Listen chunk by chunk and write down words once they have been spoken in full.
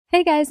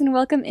Hey guys, and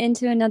welcome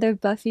into another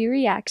Buffy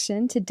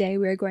reaction. Today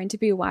we are going to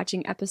be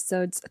watching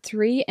episodes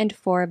 3 and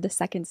 4 of the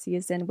second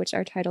season, which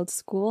are titled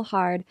School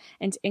Hard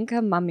and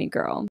Inca Mummy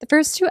Girl. The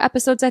first two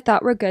episodes I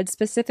thought were good,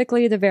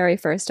 specifically the very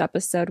first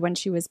episode when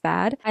she was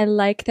bad. I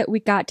like that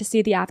we got to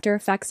see the after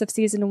effects of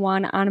season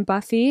 1 on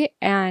Buffy,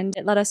 and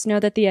it let us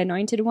know that the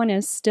Anointed One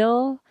is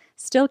still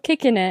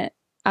kicking it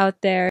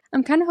out there.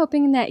 I'm kind of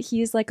hoping that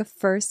he's like a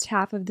first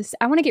half of this.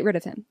 I want to get rid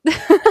of him.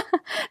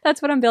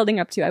 That's what I'm building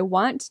up to. I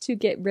want to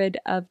get rid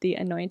of the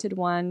Anointed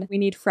One. We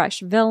need fresh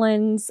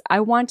villains. I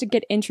want to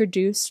get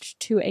introduced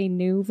to a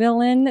new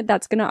villain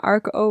that's going to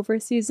arc over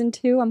season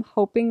 2. I'm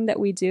hoping that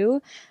we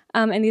do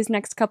in these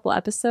next couple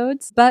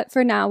episodes. But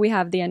for now, we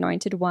have the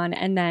Anointed One.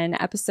 And then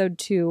episode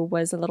 2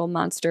 was a little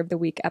Monster of the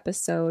Week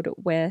episode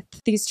with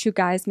these two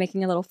guys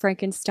making a little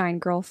Frankenstein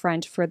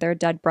girlfriend for their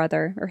dead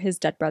brother, or his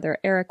dead brother.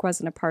 Eric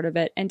wasn't a part of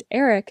it. And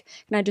Eric,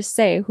 can I just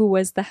say, who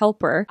was the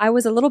helper, I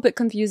was a little bit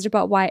confused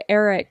about why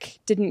Eric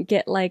didn't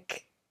get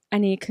like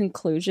any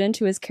conclusion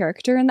to his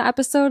character in the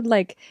episode.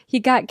 Like, he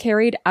got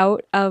carried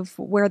out of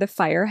where the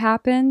fire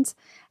happened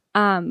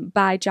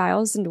by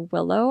Giles and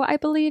Willow, I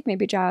believe.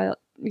 Maybe Giles.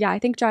 Yeah, I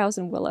think Giles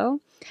and Willow.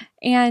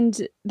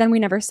 And then we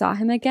never saw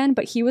him again,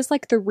 but he was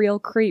like the real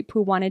creep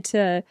who wanted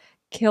to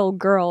kill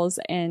girls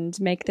and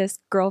make this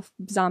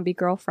zombie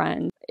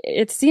girlfriend.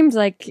 It seemed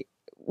like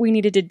we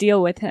needed to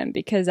deal with him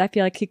because I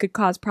feel like he could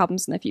cause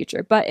problems in the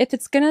future. But if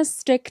it's gonna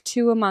stick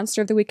to a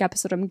Monster of the Week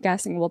episode, I'm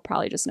guessing we'll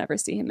probably just never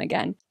see him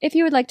again. If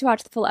you would like to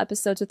watch the full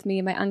episodes with me,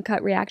 my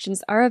uncut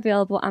reactions are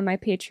available on my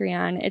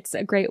Patreon. It's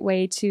a great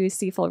way to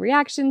see full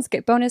reactions,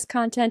 get bonus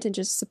content, and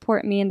just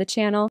support me and the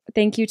channel.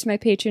 Thank you to my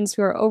patrons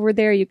who are over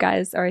there. You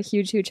guys are a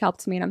huge help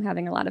to me, and I'm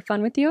having a lot of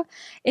fun with you.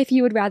 If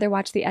you would rather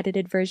watch the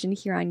edited version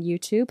here on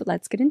YouTube,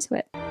 let's get into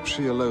it.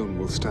 She alone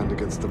will stand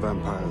against the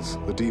vampires,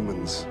 the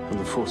demons, and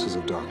the forces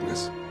of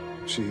darkness.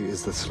 She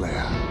is the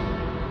Slayer.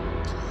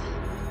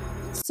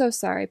 So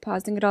sorry,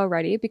 pausing it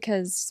already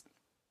because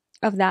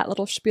of that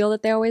little spiel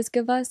that they always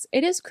give us.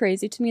 It is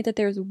crazy to me that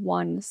there's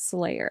one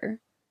Slayer.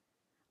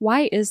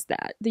 Why is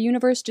that? The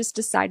universe just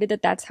decided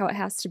that that's how it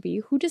has to be.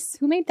 Who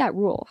made that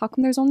rule? How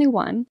come there's only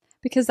one?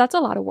 Because that's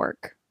a lot of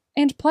work.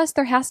 And plus,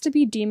 there has to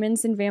be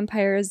demons and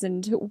vampires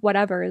and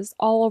whatever's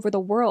all over the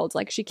world.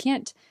 Like, she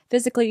can't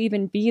physically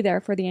even be there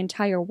for the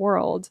entire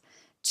world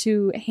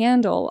to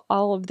handle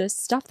all of this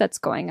stuff that's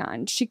going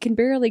on. She can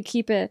barely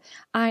keep it.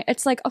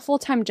 It's like a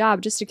full-time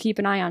job just to keep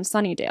an eye on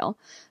Sunnydale.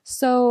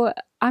 So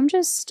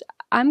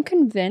I'm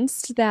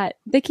convinced that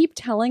they keep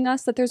telling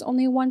us that there's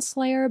only one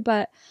Slayer,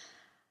 but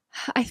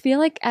I feel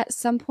like at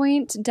some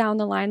point down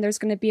the line, there's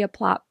going to be a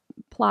plot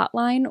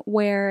line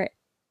where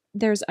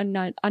there's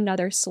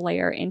another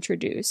Slayer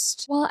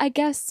introduced. Well, I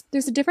guess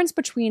there's a difference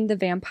between the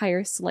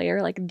Vampire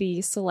Slayer, like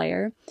the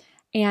Slayer,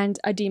 and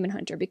a demon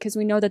hunter, because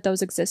we know that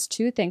those exist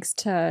too, thanks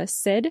to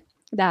Sid,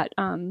 that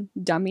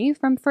dummy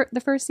from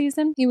the first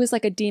season. He was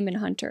like a demon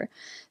hunter.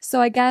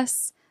 So I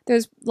guess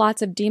there's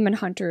lots of demon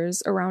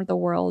hunters around the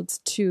world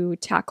to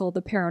tackle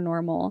the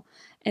paranormal,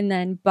 and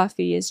then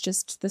Buffy is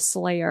just the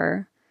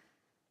Slayer,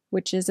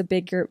 which is a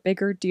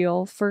bigger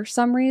deal for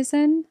some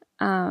reason.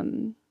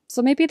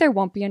 So maybe there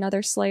won't be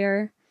another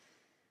Slayer,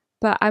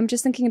 but I'm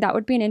just thinking that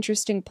would be an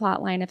interesting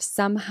plotline if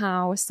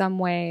somehow, some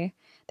way,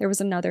 there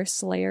was another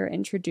Slayer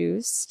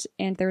introduced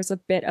and there's a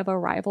bit of a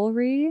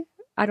rivalry.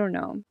 I don't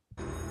know.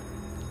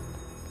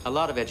 A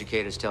lot of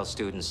educators tell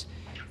students,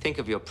 think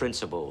of your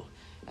principal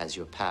as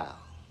your pal.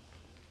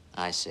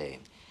 I say,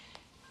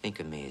 think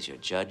of me as your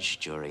judge,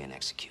 jury, and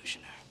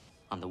executioner.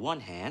 On the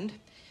one hand,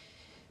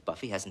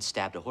 Buffy hasn't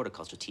stabbed a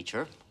horticulture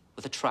teacher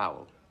with a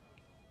trowel.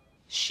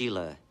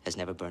 Sheila has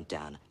never burnt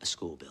down a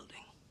school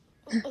building.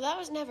 Well, that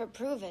was never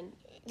proven.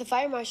 The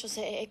fire marshal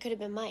said it could have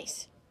been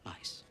mice.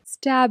 Mice.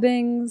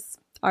 Stabbings.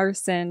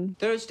 Arson.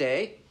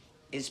 Thursday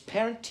is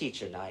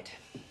parent-teacher night.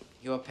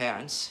 Your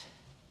parents,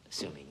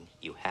 assuming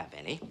you have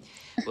any,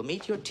 will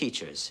meet your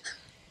teachers.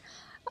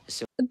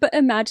 But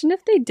imagine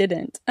if they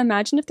didn't.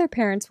 Imagine if their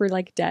parents were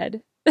like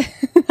dead.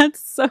 That's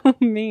so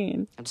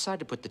mean. I've decided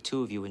to put the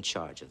two of you in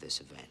charge of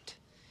this event.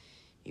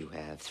 You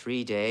have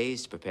 3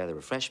 days to prepare the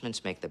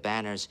refreshments, make the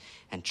banners,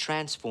 and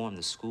transform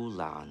the school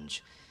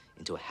lounge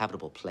into a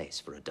habitable place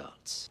for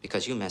adults.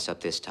 Because you mess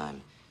up this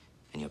time,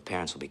 and your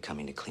parents will be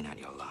coming to clean out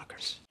your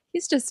lockers.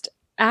 He's just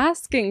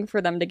asking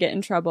for them to get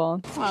in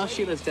trouble. Well,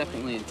 Sheila's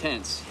definitely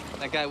intense.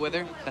 That guy with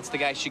her, that's the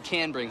guy she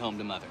can bring home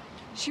to Mother.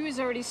 She was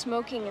already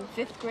smoking in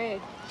 5th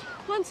grade.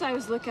 Once I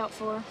was lookout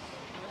for her.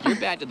 You're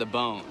bad to the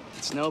bone.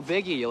 It's no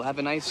biggie. You'll have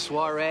a nice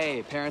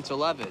soiree. Parents will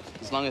love it.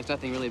 As long as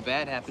nothing really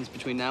bad happens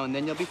between now and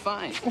then, you'll be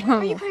fine.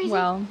 Are you crazy?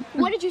 Well.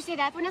 What did you say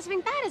that when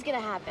something bad is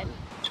gonna happen?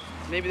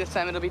 Maybe this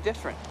time it'll be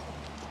different.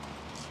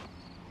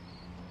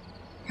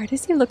 Why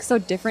does he look so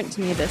different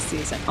to me this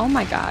season? Oh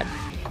my god.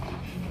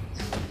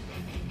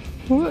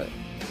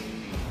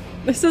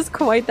 This is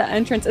quite the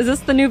entrance. Is this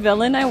the new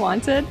villain I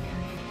wanted?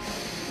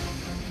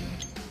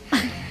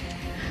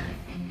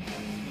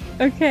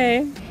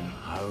 Okay.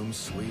 Home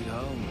sweet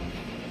home.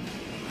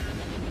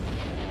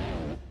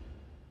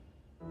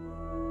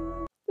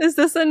 Is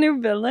this a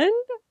new villain?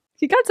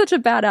 He got such a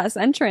badass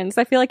entrance.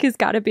 I feel like he's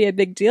got to be a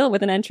big deal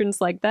with an entrance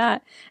like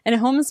that. And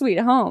Home Sweet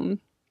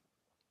Home.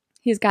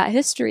 He's got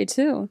history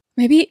too.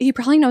 Maybe he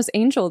probably knows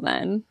Angel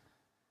then.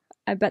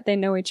 I bet they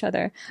know each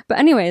other. But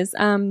anyways,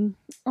 oh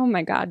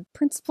my God,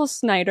 Principal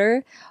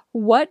Snyder.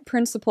 What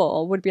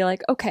principal would be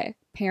like, okay,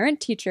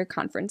 parent-teacher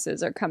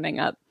conferences are coming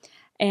up,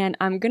 and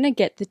I'm going to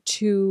get the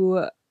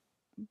two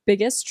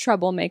biggest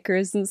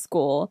troublemakers in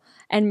school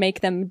and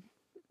make them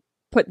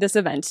put this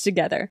event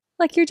together.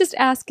 Like, you're just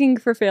asking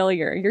for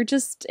failure. You're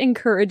just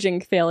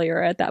encouraging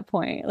failure at that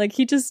point. Like,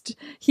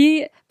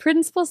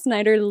 Principal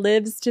Snyder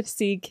lives to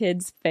see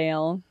kids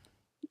fail,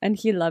 and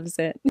he loves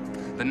it.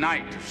 The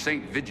night of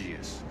St.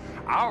 Vigius,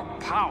 our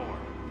power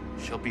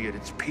shall be at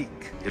its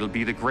peak. It'll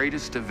be the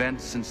greatest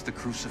event since the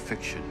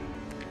crucifixion.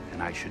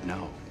 And I should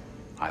know.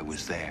 I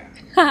was there.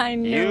 I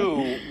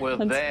know. You were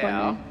That's there.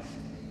 funny.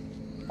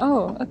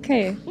 Oh,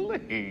 okay.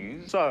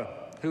 Please. So,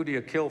 who do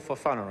you kill for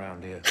fun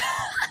around here?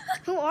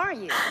 Who are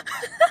you?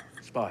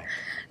 Spike.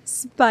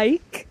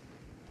 Spike?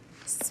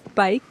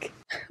 Spike?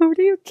 Who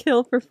do you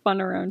kill for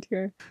fun around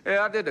here?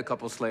 Yeah, I did a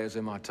couple Slayers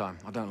in my time.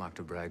 I don't like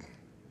to brag.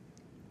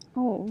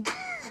 Oh.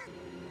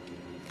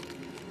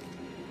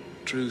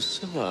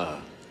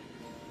 Drusilla,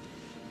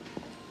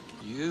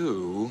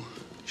 you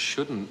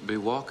shouldn't be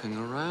walking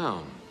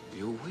around.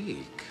 You're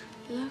weak.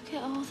 Look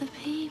at all the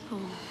people.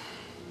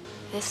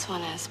 This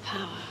one has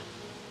power.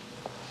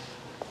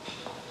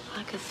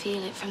 I could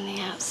feel it from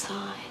the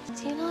outside.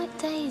 Do you like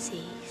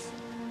daisies?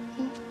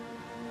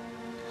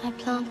 I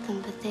plant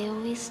them, but they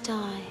always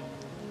die.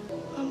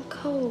 I'm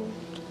cold.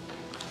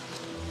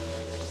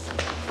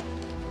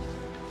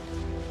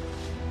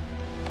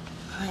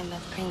 I'm a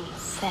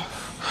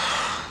princess.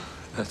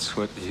 That's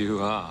what you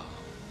are.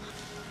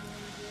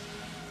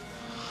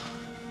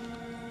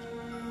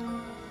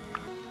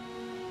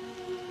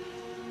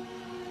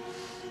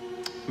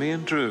 Me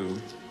and Drew,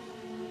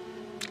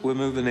 we're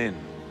moving in.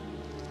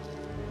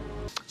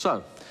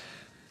 So,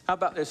 how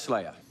about this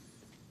Slayer?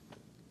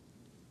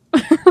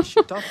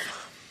 She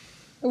tough?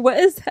 What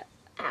is that?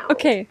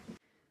 Okay.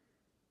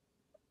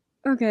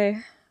 Okay.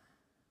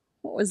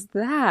 What was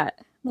that?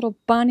 Little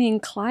Bonnie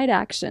and Clyde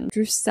action.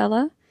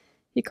 Drusilla?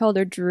 He called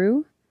her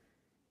Drew?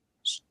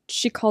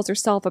 She calls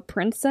herself a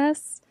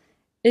princess?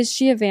 Is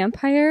she a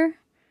vampire?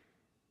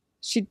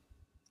 She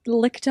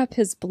licked up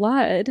his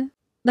blood.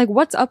 Like,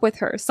 what's up with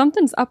her?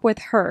 Something's up with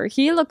her.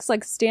 He looks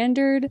like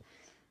standard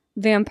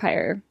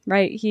vampire,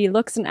 right? He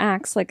looks and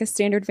acts like a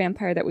standard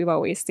vampire that we've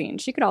always seen.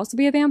 She could also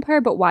be a vampire,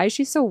 but why is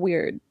she so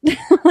weird?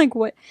 Like,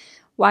 what?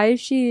 Why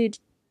is she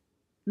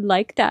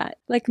like that?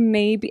 Like,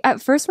 maybe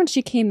at first when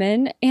she came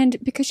in, and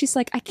because she's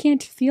like, I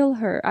can't feel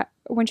her.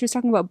 When she was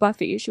talking about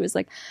Buffy, she was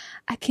like,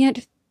 I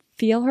can't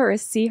feel her or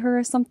see her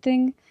or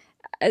something.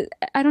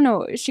 I don't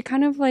know. She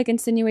kind of like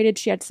insinuated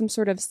she had some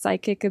sort of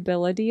psychic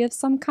ability of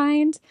some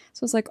kind.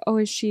 So I was like, oh,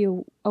 is she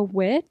a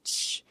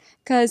witch?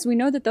 Because we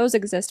know that those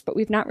exist, but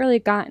we've not really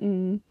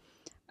gotten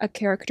a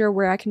character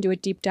where I can do a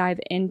deep dive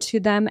into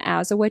them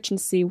as a witch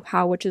and see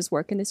how witches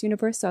work in this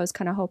universe. So I was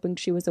kind of hoping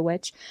she was a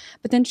witch.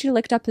 But then she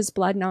licked up his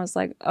blood and I was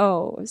like,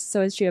 oh,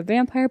 so is she a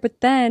vampire? But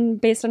then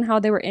based on how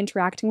they were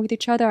interacting with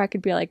each other, I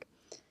could be like,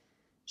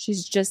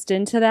 she's just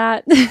into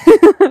that.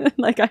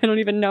 Like, I don't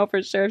even know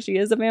for sure if she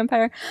is a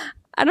vampire.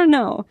 I don't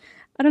know.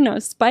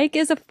 Spike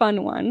is a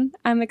fun one.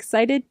 I'm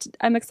excited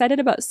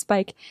about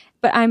Spike,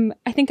 but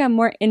I think I'm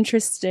more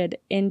interested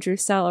in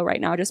Drusilla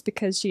right now just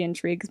because she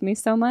intrigues me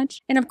so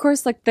much. And of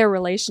course, like, their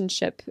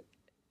relationship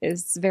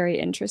is very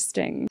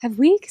interesting. Have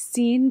we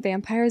seen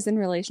vampires in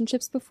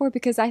relationships before?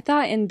 Because I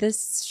thought in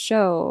this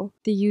show,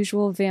 the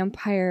usual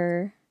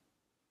vampire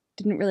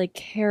didn't really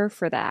care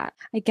for that.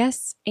 I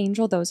guess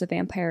Angel, though, is a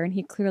vampire and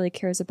he clearly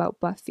cares about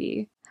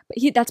Buffy.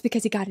 But that's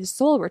because he got his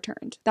soul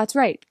returned. That's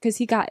right, because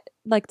he got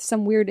like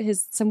some weird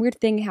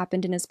thing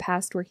happened in his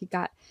past where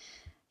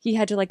he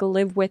had to like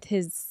live with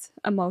his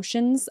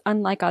emotions,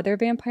 unlike other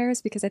vampires,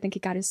 because I think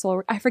he got his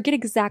soul. I forget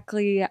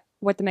exactly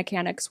what the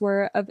mechanics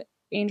were of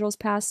Angel's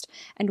past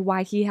and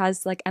why he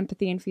has like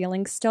empathy and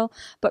feelings still,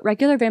 but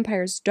regular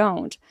vampires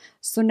don't.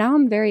 So now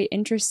I'm very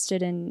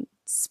interested in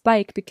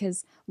Spike,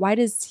 because why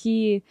does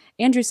he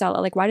and Drusilla,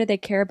 like, why do they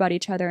care about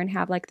each other and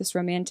have like this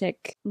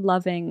romantic,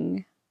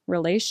 loving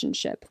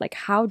relationship? Like,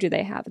 how do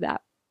they have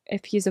that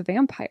if he's a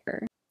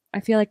vampire? I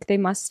feel like they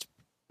must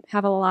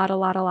have a lot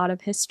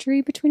of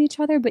history between each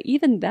other, but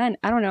even then,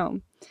 I don't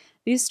know.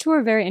 These two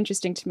are very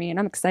interesting to me and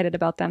I'm excited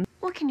about them.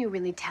 What can you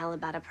really tell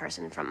about a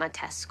person from a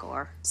test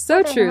score?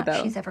 So true,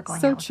 though. She's ever going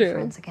so out with true. her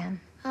friends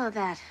again. Oh,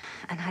 that.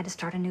 And I had to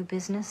start a new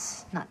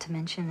business, not to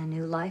mention a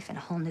new life in a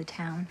whole new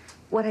town.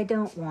 What I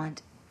don't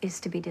want is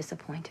to be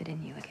disappointed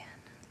in you again.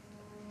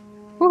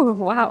 Oh,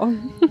 wow.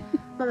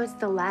 Mom, it's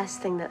the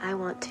last thing that I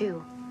want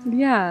too.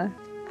 Yeah.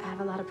 I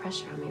have a lot of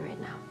pressure on me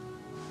right now.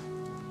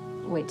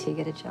 Wait till you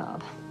get a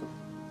job.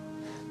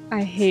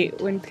 I hate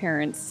when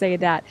parents say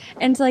that.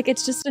 And like,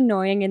 it's just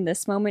annoying in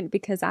this moment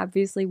because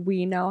obviously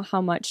we know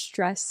how much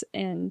stress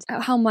and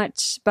how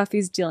much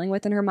Buffy's dealing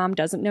with, and her mom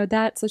doesn't know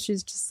that. So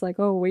she's just like,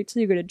 oh, wait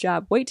till you get a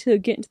job. Wait till you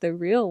get into the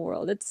real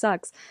world. It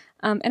sucks.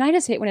 And I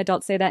just hate when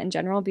adults say that in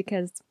general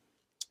because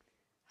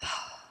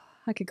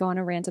I could go on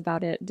a rant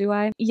about it. Do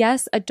I?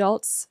 Yes,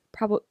 adults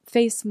probably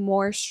face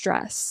more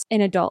stress in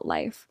adult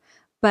life,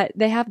 but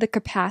they have the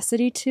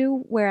capacity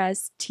to,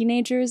 whereas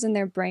teenagers and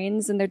their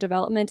brains and their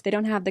development, they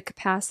don't have the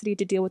capacity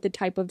to deal with the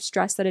type of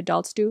stress that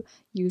adults do,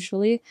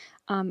 usually.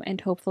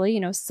 And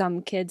hopefully,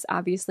 some kids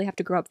obviously have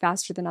to grow up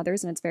faster than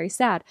others, and it's very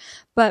sad.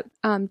 But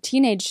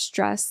teenage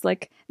stress,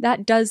 like,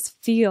 that does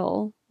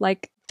feel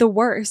like the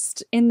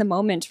worst in the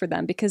moment for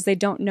them because they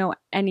don't know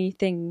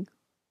anything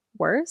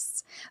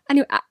worse.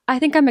 Anyway, I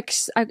think I'm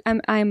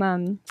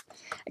explaining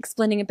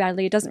it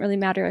badly. It doesn't really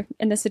matter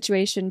in this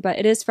situation, but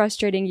it is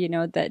frustrating,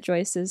 that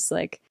Joyce is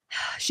like,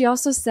 she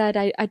also said,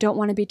 I don't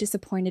want to be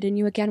disappointed in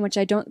you again, which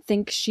I don't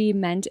think she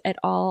meant at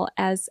all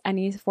as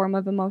any form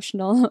of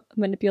emotional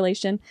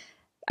manipulation.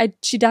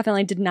 She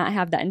definitely did not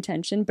have that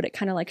intention, but it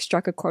kind of like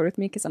struck a chord with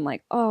me because I'm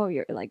like, oh,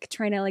 you're like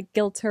trying to like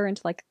guilt her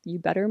into like, you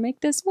better make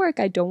this work.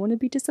 I don't want to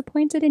be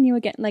disappointed in you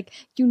again. Like,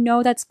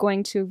 that's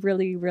going to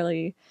really,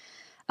 really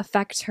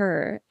affect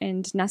her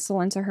and nestle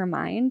into her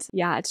mind.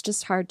 Yeah, it's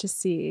just hard to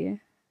see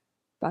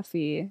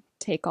Buffy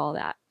take all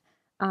that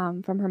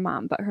from her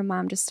mom, but her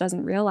mom just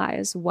doesn't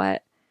realize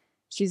what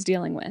she's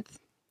dealing with.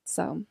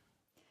 So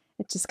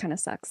it just kind of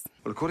sucks.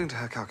 Well, according to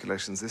her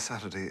calculations, this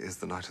Saturday is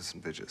the night of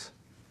St. Vitus.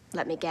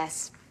 Let me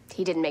guess.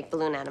 He didn't make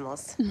balloon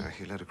animals.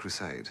 He led a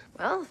crusade.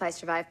 Well, if I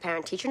survive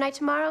parent-teacher night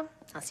tomorrow,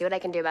 I'll see what I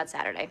can do about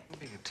Saturday. You're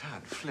being a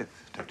tad flip,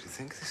 don't you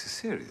think? This is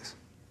serious.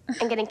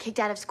 And getting kicked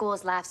out of school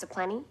is laughs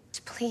aplenty.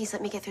 Please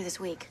let me get through this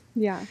week.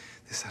 Yeah.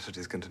 This Saturday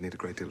is going to need a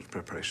great deal of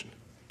preparation.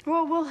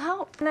 Well, we'll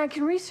help, and I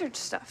can research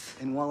stuff.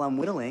 And while I'm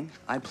whittling,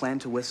 I plan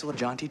to whistle a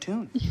jaunty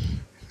tune.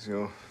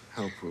 Your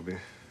help will be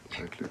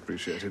greatly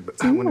appreciated. But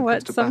you know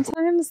what?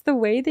 Sometimes the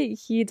way that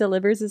he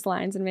delivers his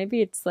lines, and maybe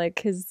it's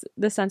like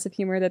the sense of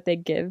humor that they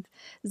give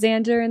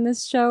Xander in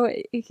this show,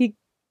 he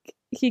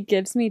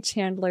gives me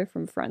Chandler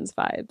from Friends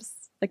vibes.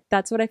 Like,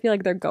 that's what I feel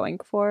like they're going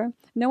for.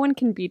 No one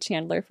can be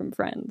Chandler from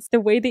Friends. The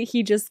way that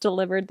he just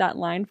delivered that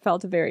line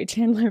felt very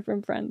Chandler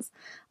from Friends.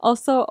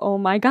 Also, oh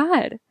my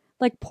God.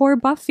 Like, poor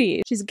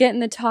Buffy. She's getting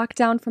the talk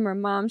down from her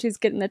mom. She's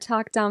getting the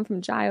talk down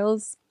from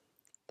Giles.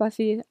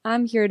 Buffy,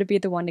 I'm here to be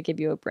the one to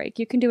give you a break.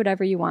 You can do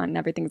whatever you want and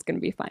everything's going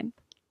to be fine.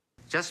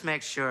 Just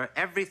make sure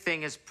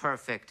everything is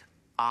perfect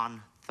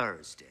on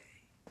Thursday.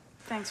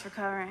 Thanks for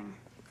covering.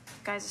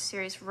 Guy's a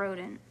serious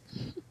rodent.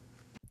 I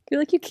feel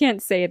like you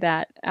can't say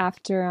that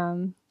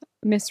after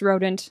Miss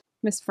French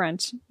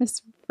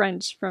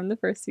from the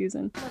first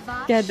season.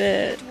 Get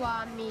it.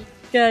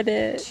 Get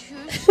it.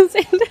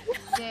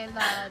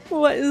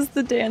 What is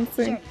the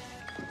dancing?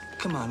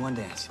 Come on, one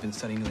dance. You've been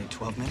studying nearly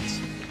 12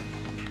 minutes.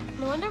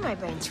 No wonder my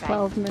brain's fried.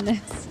 12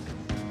 minutes.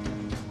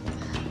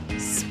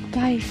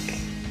 Spike.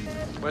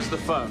 Where's the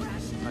phone?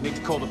 I need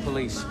to call the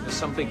police. There's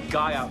some big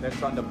guy out there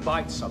trying to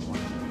bite someone.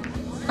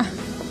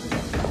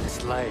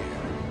 Slayer.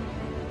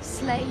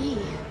 Slay.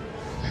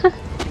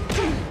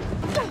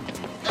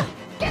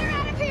 Get her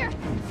out of here!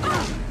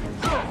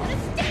 The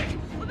stick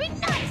would be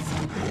nice!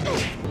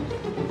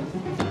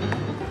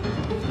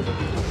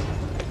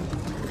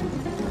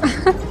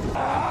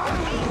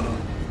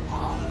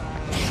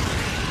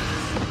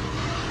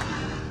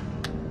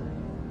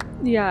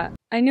 Yeah,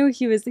 I knew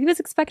he was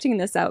expecting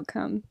this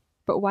outcome,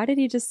 but why did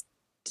he just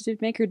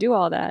make her do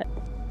all that?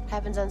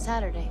 Happens on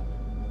Saturday.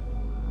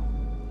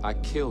 I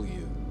kill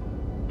you.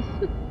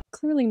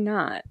 Clearly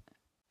not.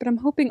 But I'm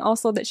hoping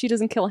also that she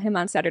doesn't kill him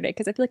on Saturday,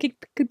 because I feel like he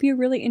could be a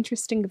really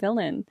interesting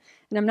villain.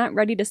 And I'm not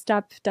ready to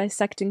stop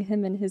dissecting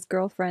him and his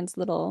girlfriend's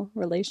little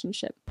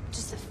relationship.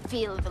 Just the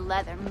feel of the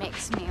leather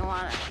makes me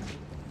wanna...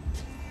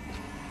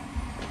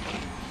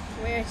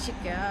 Where'd you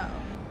go?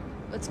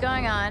 What's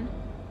going on?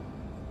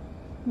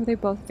 Are they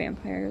both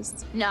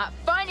vampires? Not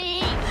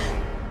funny!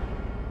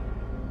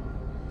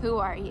 Who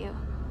are you?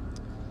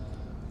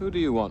 Who do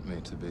you want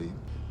me to be?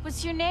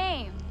 What's your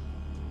name?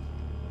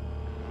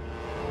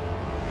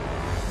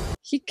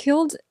 He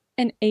killed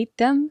and ate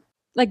them?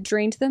 Like,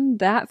 drained them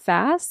that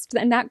fast?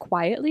 And that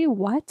quietly?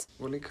 What?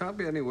 Well, he can't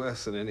be any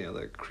worse than any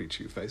other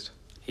creature you faced.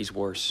 He's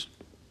worse.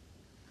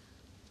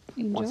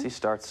 Angel? Once he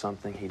starts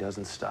something, he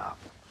doesn't stop.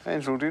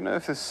 Angel, do you know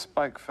if this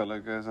Spike fellow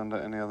goes under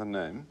any other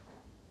name?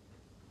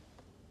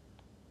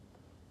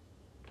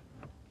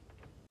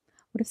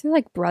 What if they're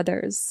like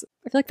brothers?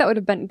 I feel like that would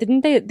have been...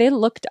 Didn't they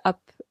looked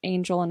up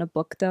Angel in a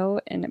book, though,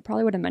 and it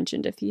probably would have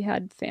mentioned if he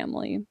had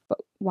family. But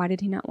why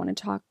did he not want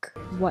to talk?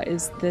 What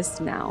is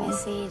this now?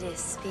 Miss Edith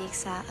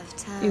speaks out of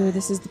turn. Ew,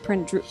 this is the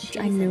print.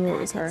 I knew it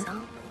was her.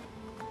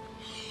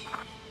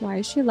 Why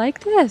is she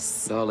like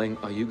this? Darling,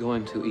 are you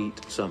going to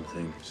eat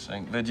something?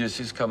 St. Vitus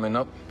is coming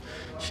up.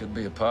 Should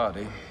be a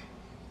party.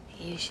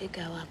 You should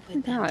go up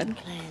with God. them and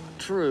plan.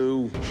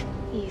 True.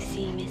 You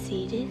see, Miss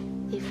Edith,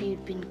 if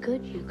you'd been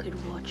good, you could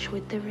watch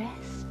with the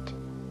rest.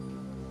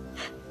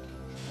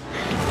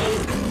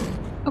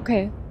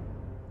 Okay,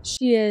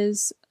 she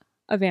is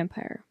a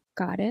vampire.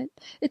 Got it.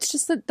 It's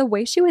just that the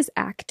way she was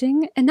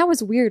acting, and that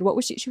was weird. What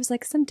was she? She was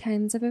like,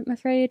 sometimes I'm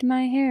afraid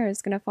my hair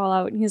is gonna fall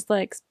out. And he's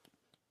like,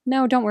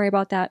 no, don't worry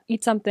about that.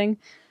 Eat something.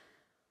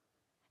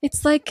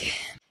 It's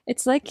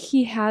like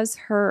he has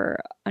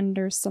her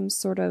under some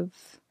sort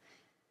of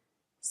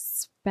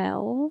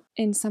spell,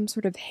 in some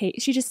sort of haze.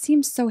 She just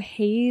seems so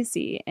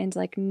hazy and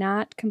like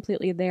not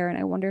completely there. And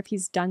I wonder if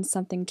he's done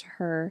something to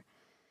her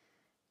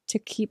to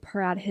keep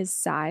her at his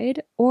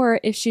side, or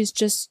if she's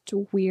just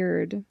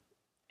weird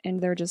and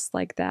they're just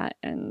like that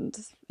and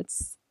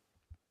it's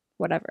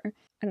whatever.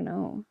 I don't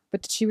know.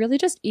 But did she really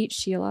just eat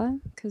Sheila?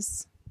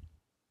 Because...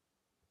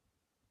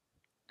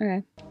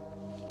 Okay.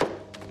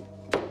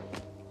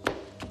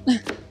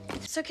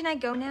 So can I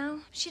go now?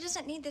 She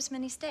doesn't need this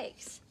many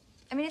steaks.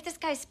 I mean, if this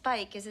guy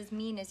Spike is as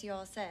mean as you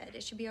all said,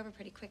 it should be over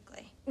pretty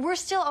quickly. We're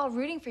still all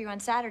rooting for you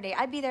on Saturday.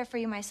 I'd be there for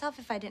you myself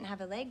if I didn't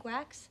have a leg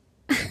wax.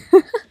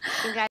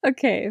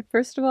 Okay,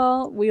 first of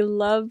all, we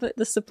love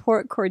the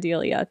support,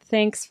 Cordelia.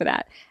 Thanks for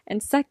that.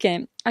 And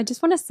second, I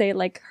just want to say,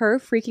 like, her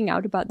freaking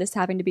out about this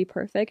having to be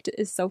perfect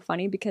is so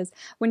funny, because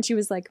when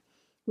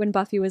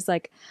Buffy was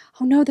like,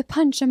 oh no, the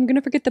punch, I'm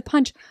gonna forget the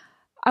punch.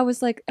 I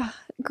was like,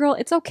 girl,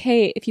 it's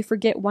okay if you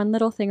forget one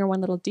little thing or one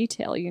little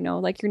detail, you know,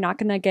 like you're not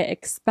gonna get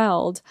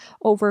expelled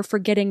over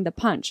forgetting the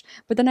punch.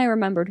 But then I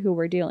remembered who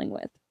we're dealing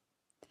with.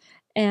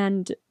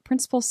 And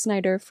Principal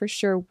Snyder for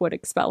sure would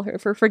expel her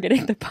for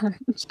forgetting the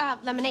punch.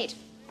 Lemonade.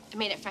 I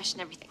made it fresh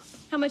and everything.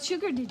 How much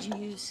sugar did you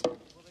use?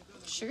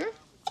 Sugar?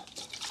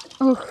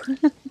 Oh.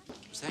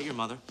 Is that your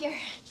mother? Here.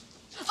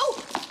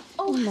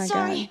 Oh my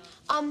sorry.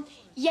 God.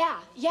 Yeah,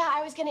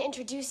 I was gonna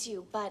introduce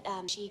you, but,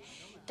 she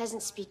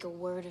doesn't speak a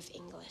word of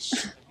English.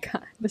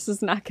 God, this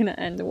is not gonna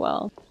end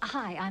well.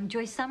 Hi, I'm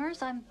Joyce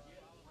Summers. I'm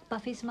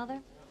Buffy's mother.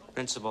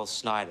 Principal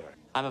Snyder,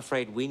 I'm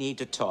afraid we need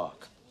to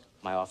talk.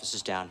 My office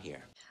is down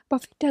here.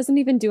 Buffy doesn't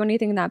even do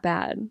anything that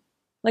bad.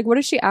 Like, what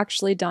has she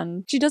actually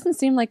done? She doesn't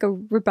seem like a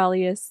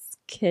rebellious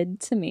kid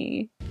to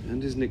me.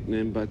 And his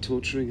nickname by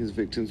torturing his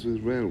victims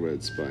with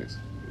railroad spikes.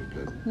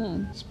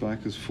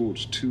 Spike has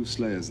forged 2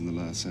 slayers in the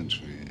last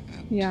century,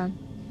 and yeah,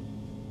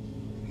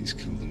 he's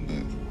killed them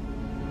both.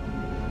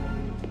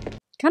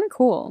 Kind of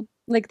cool.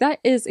 Like,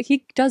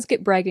 he does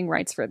get bragging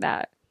rights for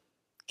that.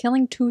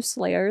 Killing 2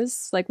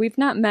 slayers. Like, we've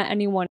not met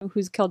anyone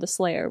who's killed a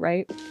slayer,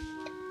 right?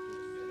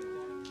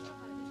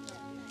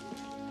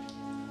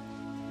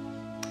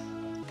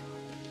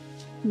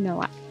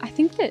 No, I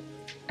think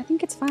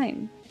it's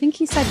fine. I think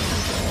he said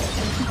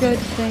good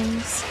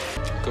things.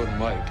 Good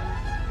Mike.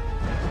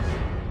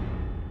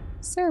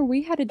 Sir,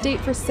 we had a date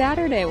for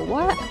Saturday.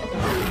 What?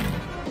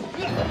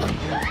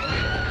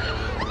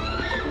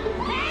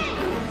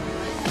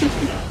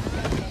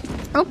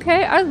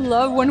 Okay, I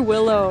love when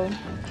Willow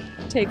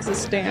takes a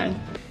stand.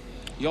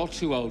 You're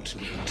too old to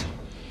eat.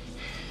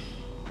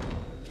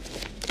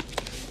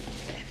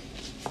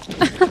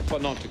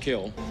 But not to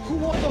kill.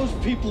 Who are those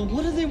people?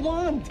 What do they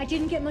want? I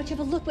didn't get much of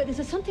a look, but is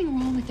there something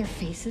wrong with their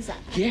faces?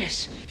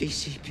 Yes,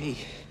 PCP.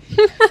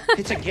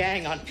 It's a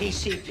gang on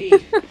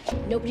PCP.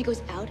 Nobody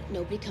goes out,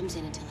 nobody comes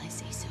in until I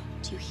say so.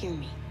 Do you hear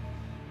me?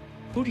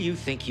 Who do you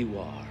think you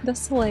are? The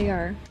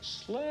Slayer.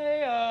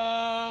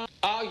 Slayer!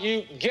 Are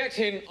you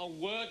getting a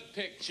word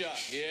picture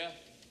here?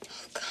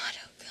 Oh God.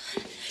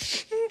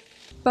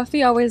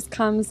 Buffy always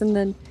comes in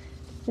the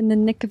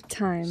nick of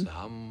time.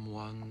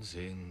 Someone's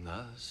in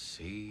the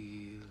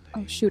ceiling.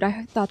 Oh shoot,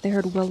 I thought they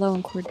heard Willow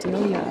and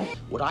Cordelia.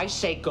 What I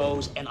say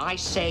goes, and I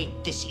say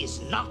this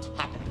is not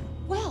happening.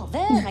 Well,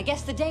 then, I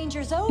guess the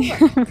danger's over.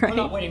 Right. I'm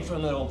not waiting for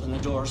them to open the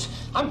doors.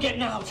 I'm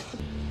getting out.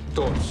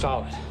 Door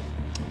solid.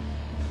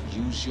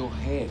 Use your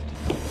head.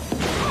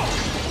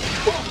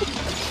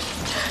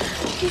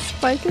 This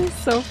Spike is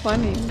so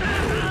funny.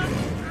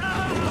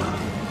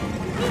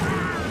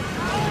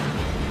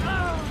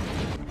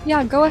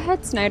 Yeah, go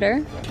ahead, Snyder.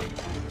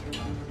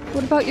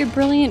 What about your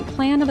brilliant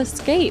plan of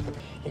escape?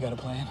 You got a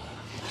plan?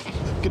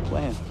 Good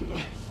plan.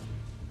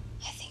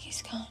 I think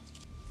he's gone.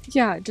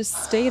 Yeah,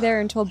 just stay there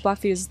until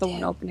Buffy's the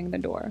one opening the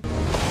door.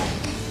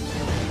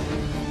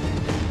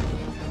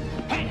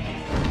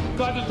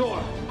 Guard the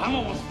door. I'm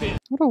almost in.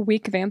 What a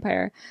weak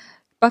vampire.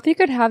 Buffy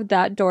could have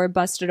that door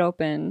busted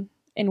open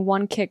in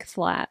one kick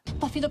flat.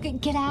 Buffy, look,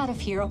 get out of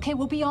here, okay?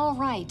 We'll be all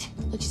right.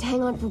 Look, just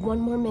hang on for one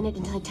more minute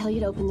until I tell you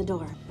to open the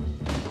door.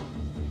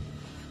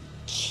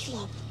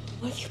 Sheila,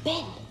 where have you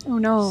been? Oh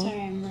no.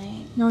 Sorry I'm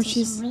late. No, There's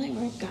she's some really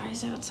weird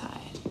guys outside.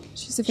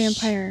 She's a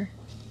vampire.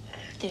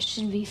 This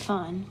should be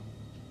fun.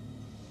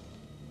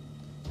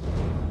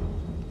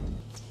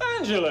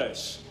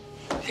 Angeles!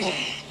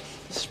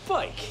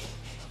 Spike!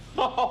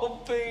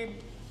 I'll be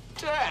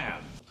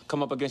damned.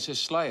 Come up against his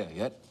Slayer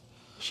yet?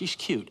 She's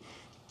cute.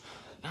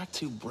 Not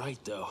too bright,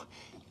 though.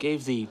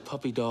 Gave the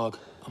puppy dog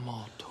a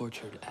more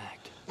tortured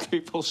act.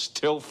 People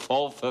still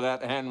fall for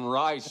that Anne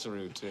Rice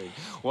routine.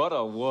 What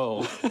a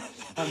world.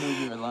 I knew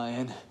you were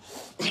lying.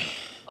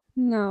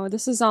 No,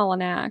 this is all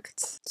an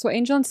act. So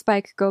Angel and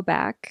Spike go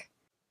back.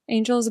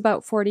 Angel is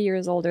about 40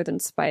 years older than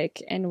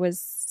Spike and was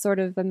sort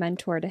of a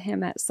mentor to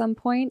him at some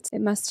point.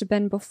 It must have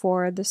been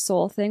before the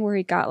soul thing where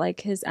he got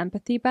like his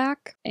empathy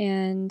back.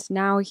 And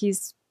now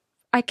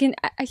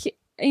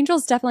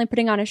Angel's definitely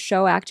putting on a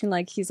show acting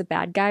like he's a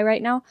bad guy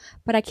right now,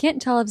 but I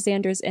can't tell if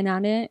Xander's in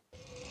on it.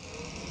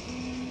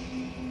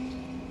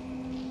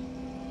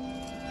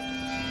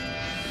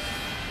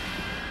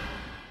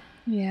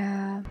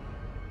 Yeah.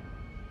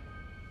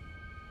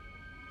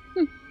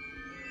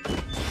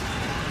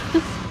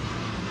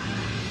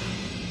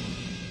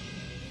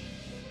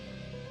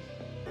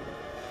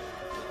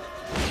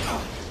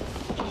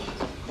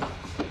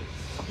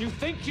 You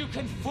think you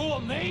can fool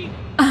me?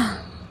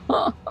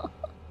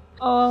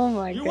 Oh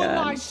my God. You were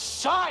my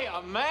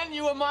sire, man.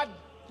 You were my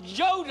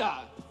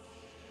Yoda.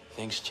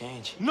 Things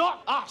change.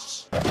 Not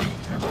us.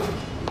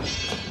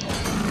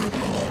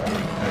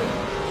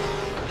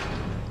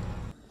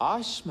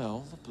 I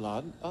smell the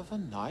blood of a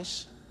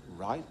nice,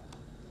 ripe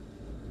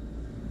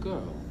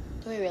girl.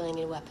 Do we really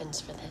need weapons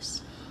for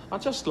this? I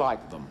just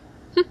like them.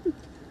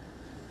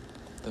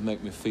 They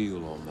make me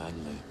feel all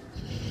manly.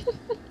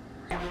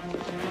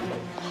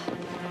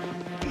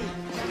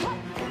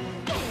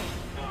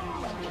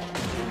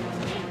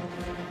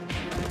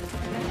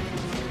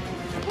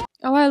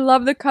 Oh, I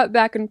love the cut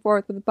back and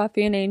forth with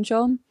Buffy and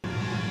Angel.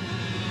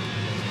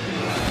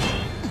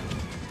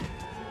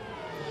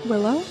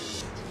 Willow?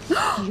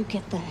 You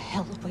get the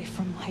hell away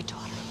from my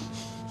daughter.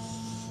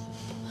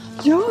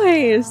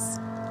 Joyce!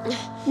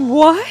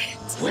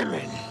 What?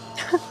 Women!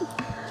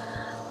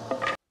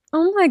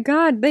 Oh my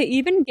God, they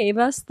even gave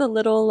us the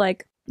little,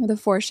 like, the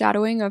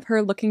foreshadowing of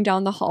her looking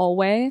down the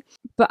hallway,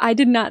 but I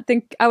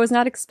was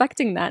not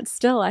expecting that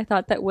still. I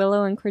thought that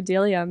Willow and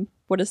Cordelia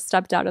would have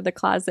stepped out of the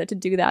closet to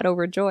do that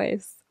over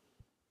Joyce.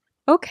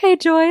 Okay,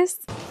 Joyce.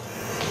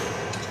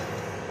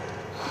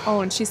 Oh,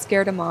 and she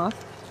scared him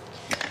off.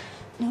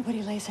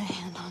 Nobody lays a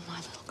hand on my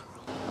little girl.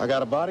 I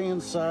got a body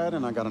inside,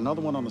 and I got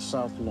another one on the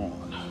south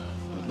lawn.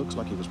 It looks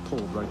like he was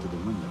pulled right through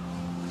the window.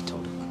 I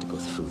told him not to go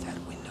through that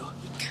window.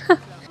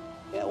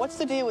 Yeah, what's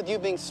the deal with you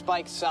being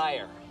Spike's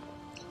sire?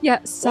 Yeah,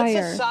 sire.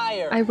 What's a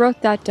sire? I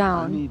wrote that I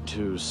down. need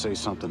to say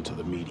something to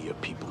the media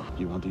people.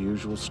 You want the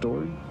usual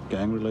story?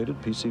 Gang-related,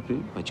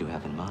 PCP? What you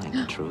have in mind,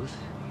 the truth?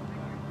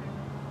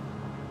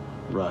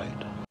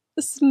 Right.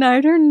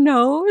 Snyder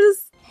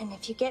knows. And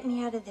if you get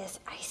me out of this,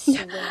 I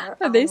swear Are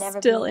I'll they never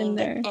still be in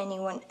named there?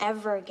 anyone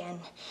ever again.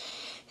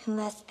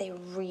 Unless they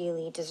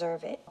really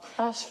deserve it.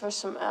 Ask for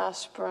some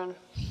aspirin.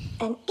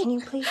 And can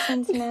you please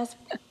send some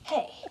aspirin?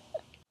 Hey.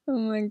 Oh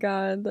my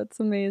God, that's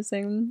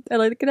amazing. I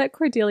like that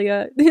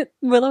Cordelia,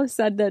 Willow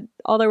said that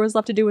all there was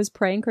left to do was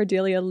pray, and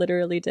Cordelia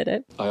literally did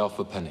it. I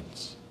offer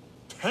penance.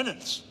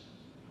 Penance?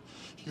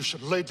 You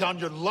should lay down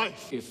your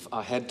life. If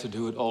I had to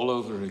do it all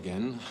over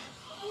again...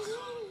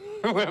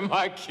 Who am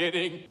I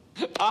kidding?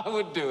 I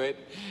would do it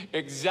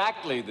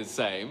exactly the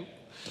same.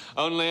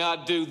 Only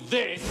I'd do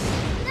this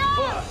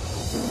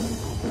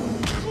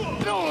first.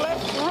 No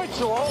less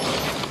ritual.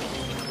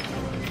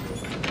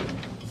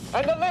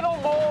 And a little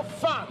more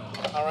fun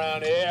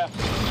around here.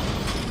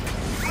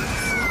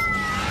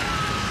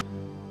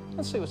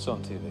 Let's see what's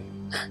on TV.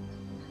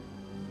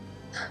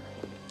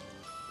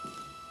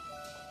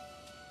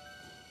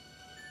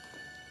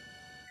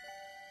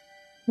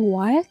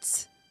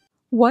 What?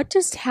 What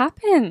just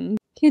happened?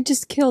 He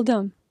just killed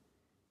him.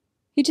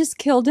 He just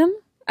killed him?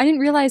 I didn't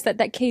realize that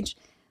that cage...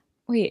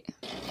 Wait.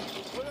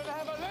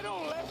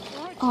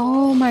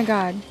 Oh my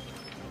God.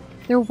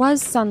 There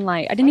was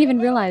sunlight. I didn't even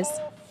realize.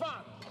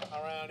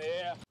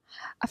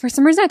 For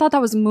some reason I thought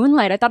that was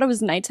moonlight. I thought it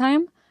was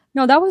nighttime.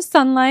 No, that was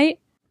sunlight.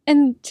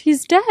 And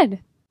he's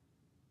dead.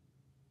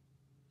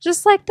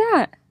 Just like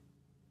that.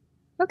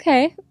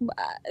 Okay.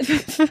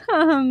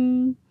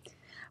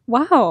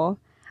 Wow.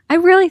 I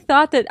really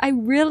thought that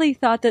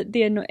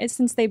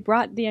since they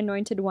brought the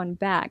Anointed One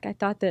back, I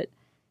thought that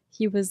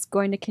he was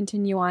going to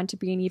continue on to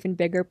be an even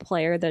bigger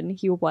player than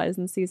he was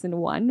in season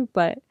 1,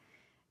 but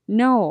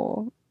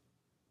no.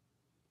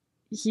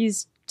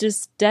 He's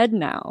just dead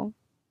now.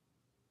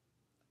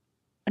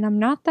 And I'm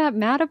not that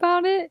mad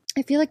about it.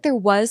 I feel like there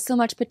was so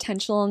much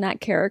potential in that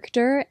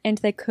character, and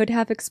they could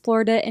have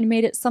explored it and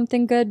made it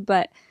something good,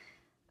 but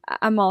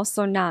I'm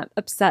also not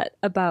upset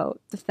about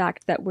the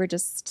fact that we're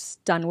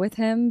just done with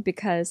him,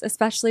 because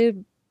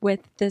especially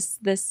with this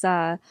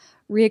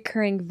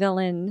reoccurring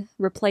villain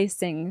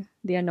replacing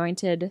the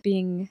Anointed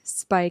being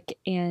Spike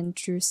and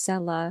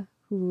Drusilla,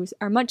 who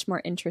are much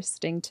more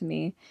interesting to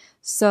me.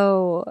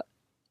 So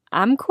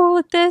I'm cool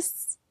with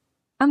this.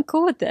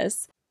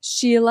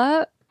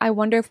 Sheila, I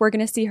wonder if we're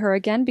going to see her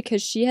again,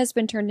 because she has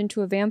been turned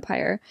into a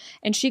vampire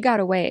and she got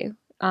away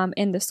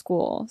in the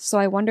school. So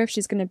I wonder if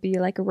she's going to be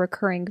like a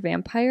recurring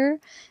vampire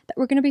that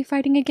we're going to be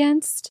fighting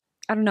against.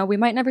 I don't know. We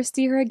might never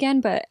see her again,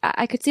 but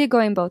I could see it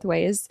going both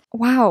ways.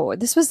 Wow,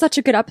 this was such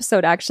a good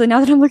episode, actually, now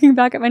that I'm looking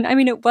back at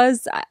it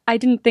was, I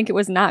didn't think it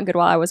was not good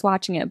while I was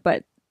watching it,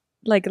 but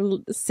like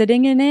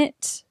sitting in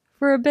it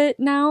for a bit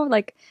now,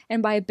 like,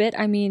 and by a bit,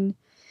 I mean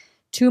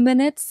 2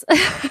 minutes.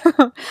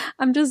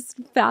 I'm just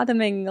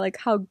fathoming like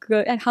how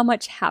good and how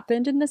much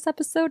happened in this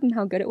episode and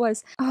how good it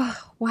was.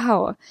 Oh,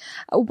 wow.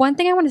 One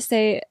thing I want to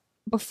say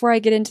before I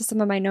get into some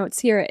of my notes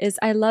here is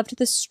I loved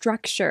the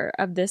structure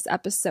of this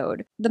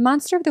episode. The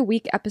Monster of the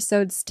Week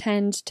episodes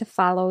tend to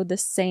follow the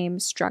same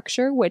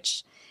structure,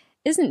 which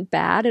isn't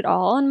bad at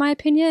all in my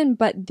opinion,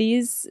 but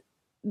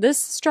this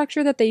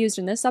structure that they used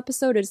in this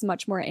episode is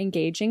much more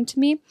engaging to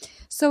me.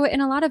 So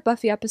in a lot of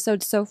Buffy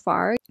episodes so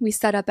far, we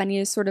set up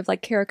any sort of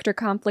like character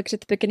conflict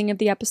at the beginning of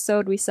the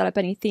episode, we set up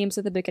any themes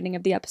at the beginning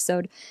of the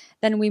episode,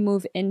 then we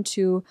move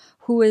into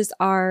who is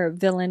our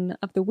villain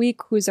of the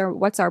week,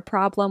 what's our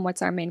problem,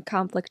 what's our main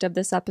conflict of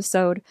this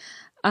episode.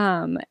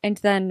 And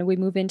then we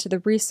move into the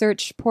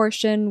research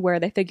portion where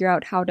they figure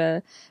out how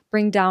to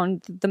bring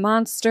down the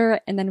monster,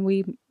 and then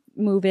we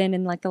move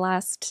in like the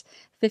last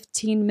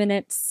 15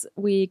 minutes,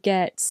 we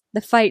get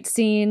the fight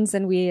scenes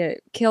and we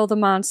kill the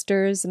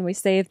monsters and we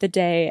save the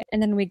day.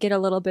 And then we get a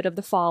little bit of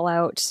the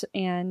fallout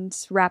and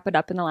wrap it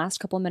up in the last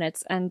couple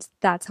minutes. And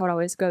that's how it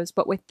always goes.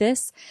 But with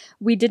this,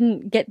 we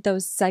didn't get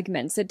those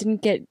segments. It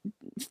didn't get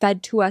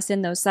fed to us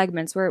in those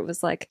segments where it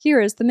was like, here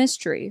is the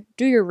mystery,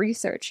 do your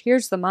research,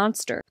 here's the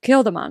monster,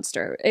 kill the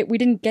monster. We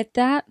didn't get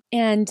that.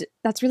 And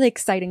that's really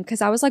exciting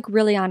because I was like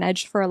really on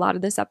edge for a lot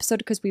of this episode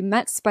because we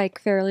met Spike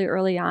fairly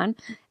early on.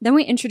 Then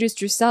we introduced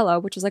Drusilla,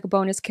 which is like a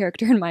bonus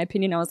character in my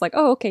opinion. I was like,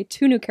 oh, okay,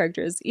 2 new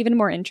characters, even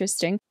more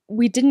interesting.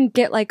 We didn't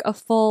get like a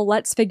full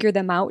let's figure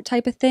them out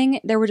type of thing.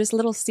 There were just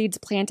little seeds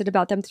planted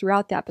about them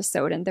throughout the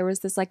episode, and there was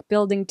this like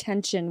building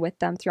tension with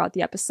them throughout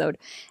the episode.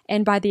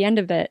 And by the end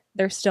of it,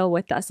 they're still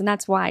with us. And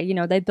that's why, you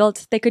know,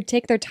 they could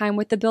take their time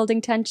with the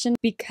building tension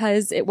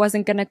because it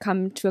wasn't going to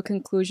come to a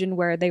conclusion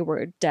where they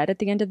were dead at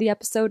the end of the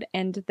episode.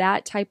 And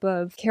that type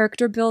of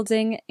character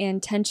building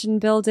and tension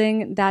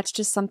building, that's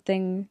just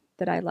something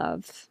that I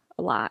love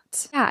a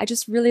lot. Yeah, I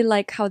just really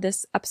like how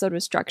this episode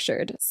was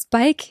structured.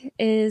 Spike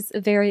is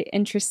a very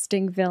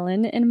interesting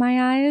villain in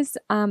my eyes.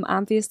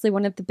 Obviously,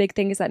 one of the big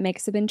things that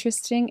makes him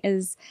interesting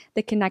is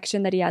the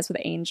connection that he has with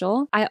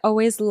Angel. I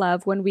always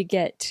love when we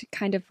get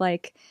kind of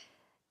like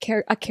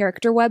a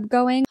character web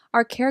going.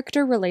 Our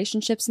character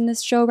relationships in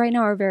this show right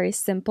now are very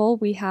simple.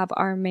 We have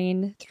our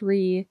main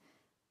 3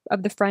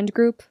 of the friend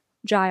group,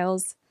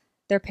 Giles,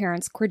 their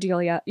parents,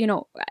 Cordelia. You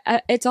know,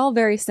 it's all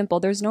very simple.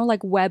 There's no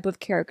like web of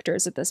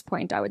characters at this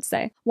point, I would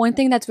say. One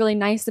thing that's really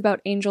nice about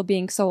Angel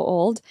being so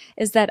old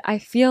is that I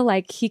feel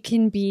like he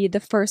can be the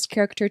first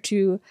character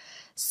to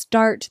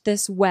start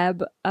this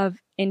web of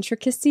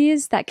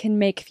intricacies that can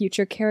make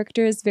future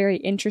characters very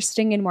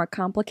interesting and more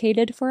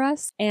complicated for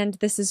us. And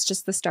this is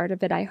just the start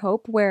of it, I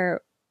hope,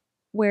 where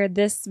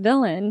this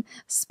villain,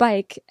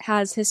 Spike,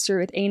 has history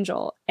with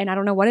Angel. And I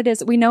don't know what it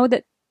is. We know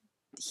that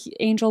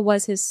Angel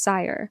was his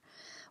sire,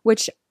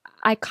 which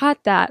I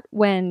caught that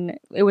when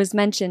it was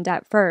mentioned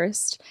at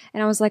first.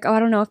 And I was like, oh, I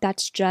don't know if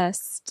that's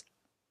just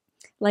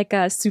like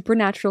a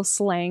supernatural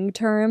slang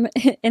term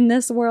in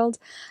this world,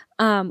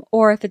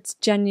 or if it's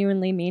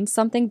genuinely means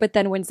something. But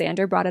then when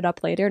Xander brought it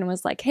up later and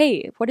was like,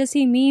 hey, what does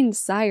he mean,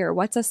 sire?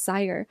 What's a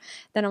sire?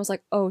 Then I was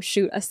like, oh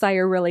shoot, a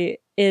sire really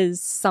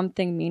is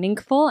something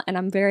meaningful, and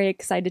I'm very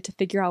excited to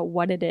figure out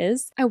what it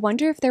is. I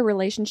wonder if their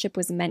relationship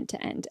was meant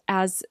to end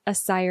as a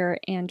sire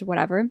and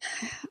whatever.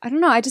 I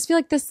don't know, I just feel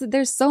like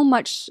there's so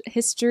much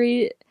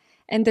history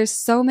and there's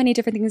so many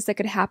different things that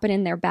could happen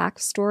in their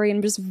backstory.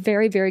 I'm just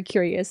very, very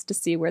curious to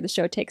see where the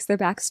show takes their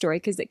backstory,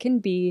 because it can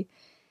be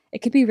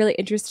really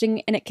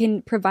interesting, and it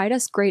can provide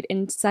us great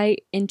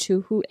insight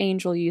into who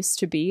Angel used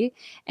to be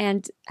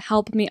and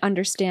help me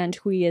understand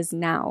who he is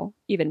now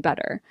even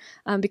better.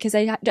 Because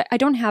I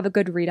don't have a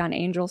good read on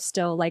Angel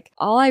still. Like,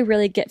 all I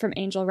really get from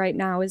Angel right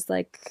now is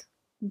like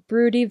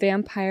broody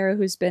vampire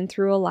who's been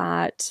through a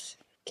lot,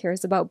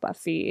 cares about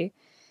Buffy.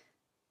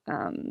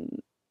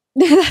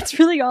 That's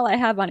really all I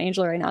have on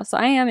Angel right now. So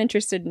I am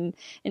interested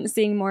in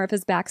seeing more of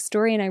his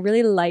backstory, and I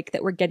really like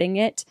that we're getting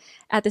it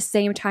at the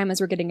same time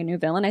as we're getting a new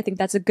villain. I think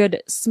that's a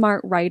good,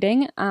 smart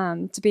writing,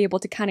 to be able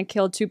to kind of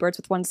kill 2 birds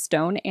with 1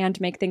 stone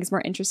and make things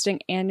more interesting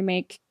and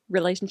make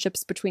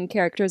relationships between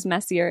characters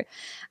messier.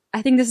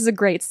 I think this is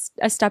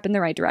a step in the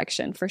right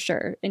direction, for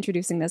sure,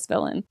 introducing this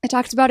villain. I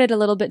talked about it a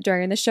little bit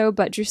during the show,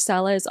 but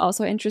Drusilla is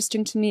also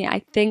interesting to me. I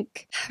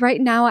think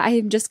right now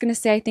I'm just going to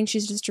say I think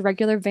she's just a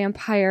regular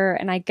vampire,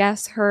 and I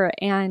guess her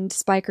and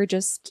Spike are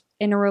just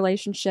in a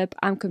relationship.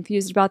 I'm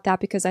confused about that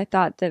because I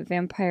thought that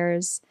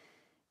vampires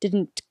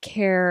didn't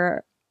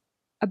have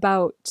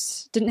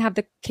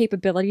the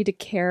capability to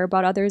care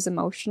about others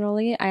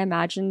emotionally. I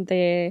imagine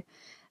they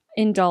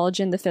indulge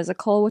in the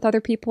physical with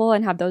other people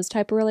and have those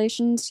type of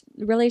relations,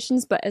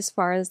 but as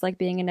far as like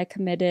being in a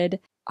committed,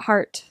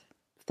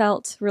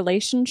 heartfelt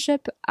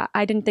relationship,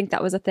 I didn't think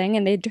that was a thing,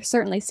 and they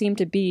certainly seem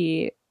to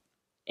be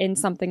in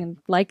something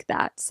like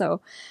that. So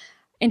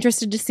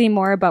interested to see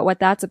more about what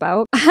that's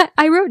about.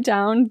 I wrote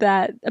down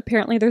that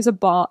apparently there's a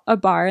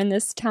bar in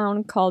this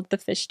town called the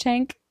Fish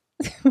Tank.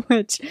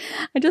 which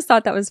I just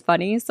thought that was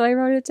funny, so I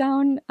wrote it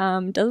down.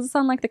 Doesn't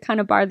sound like the kind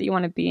of bar that you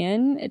want to be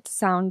in. It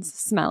sounds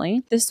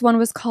smelly. This one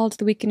was called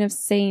The Weekend of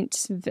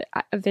Saint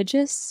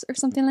Vigius or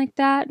something like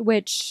that,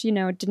 which, you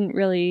know, didn't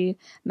really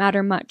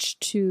matter much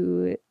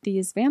to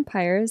these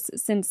vampires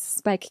since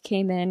Spike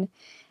came in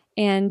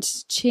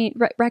and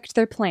wrecked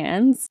their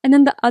plans. And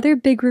then the other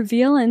big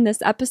reveal in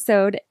this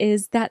episode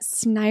is that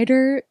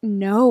Snyder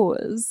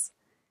knows.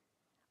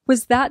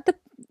 Was that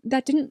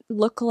didn't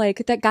look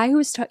like that guy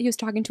who he was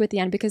talking to at the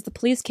end, because the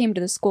police came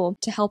to the school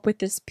to help with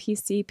this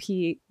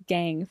PCP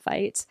gang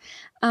fight.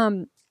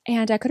 And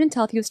I couldn't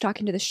tell if he was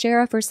talking to the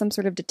sheriff or some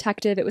sort of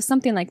detective. It was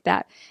something like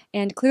that.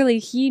 And clearly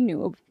he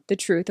knew the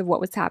truth of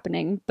what was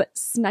happening, but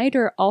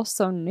Snyder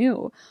also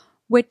knew,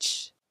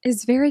 which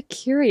is very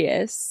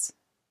curious.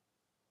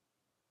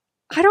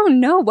 I don't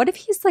know. What if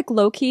he's like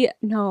low-key?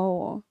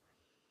 No.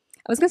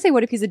 I was going to say,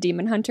 what if he's a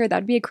demon hunter?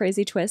 That'd be a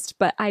crazy twist,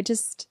 but I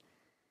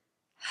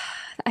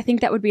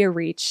think that would be a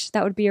reach.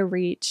 That would be a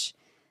reach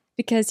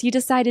because he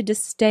decided to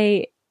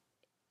stay.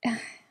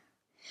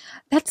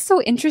 That's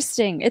so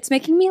interesting. It's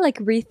making me like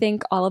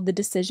rethink all of the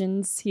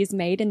decisions he's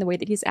made and the way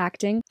that he's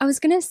acting. I was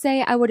going to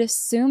say, I would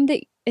assume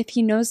that if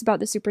he knows about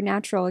the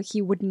supernatural, he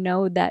would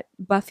know that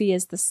Buffy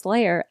is the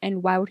Slayer,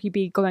 and why would he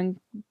be going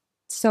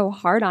so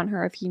hard on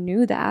her if he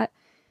knew that?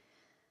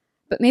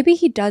 But maybe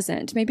he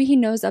doesn't. Maybe he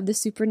knows of the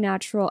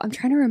supernatural. I'm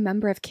trying to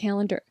remember if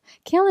Calendar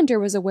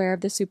was aware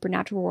of the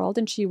supernatural world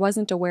and she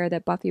wasn't aware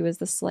that Buffy was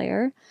the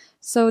Slayer.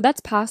 So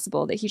that's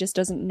possible that he just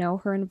doesn't know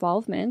her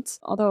involvement.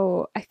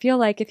 Although I feel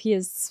like if he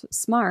is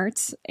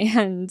smart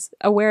and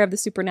aware of the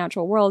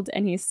supernatural world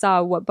and he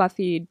saw what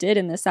Buffy did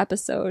in this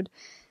episode,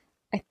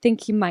 I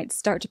think he might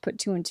start to put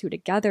 2 and 2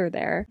 together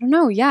there. I don't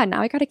know. Yeah, now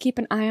I gotta keep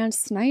an eye on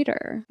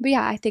Snyder. But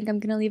yeah, I think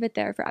I'm gonna leave it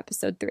there for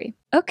episode 3.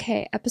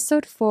 Okay,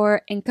 episode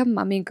 4, Inca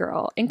Mummy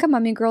Girl. Inca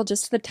Mummy Girl,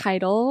 just the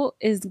title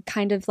is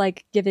kind of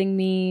like giving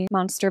me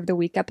Monster of the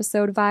Week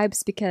episode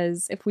vibes,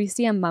 because if we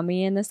see a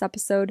mummy in this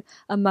episode,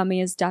 a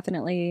mummy is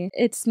definitely,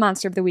 it's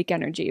Monster of the Week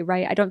energy,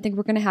 right? I don't think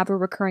we're gonna have a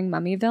recurring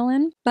mummy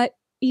villain, but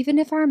even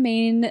if our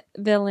main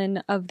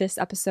villain of this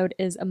episode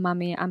is a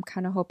mummy, I'm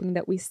kind of hoping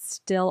that we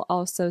still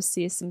also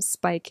see some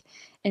Spike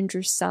and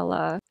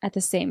Drusilla at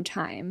the same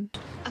time.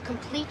 A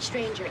complete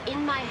stranger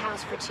in my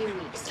house for 2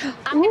 weeks.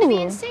 I'm gonna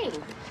be insane.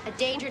 A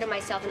danger to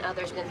myself and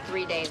others within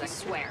 3 days, I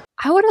swear.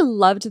 I would have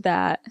loved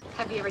that.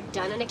 Have you ever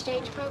done an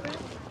exchange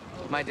program?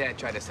 My dad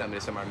tried to send me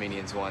to some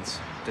Armenians once.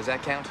 Does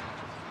that count?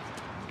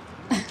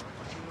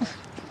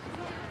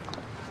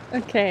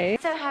 Okay.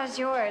 So how's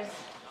yours?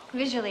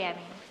 Visually, I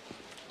mean.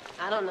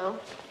 I don't know.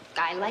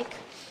 Guy-like?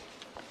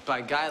 By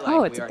guy-like,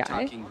 Oh, it's we a are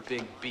guy. talking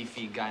big,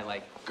 beefy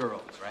guy-like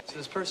girls, right? So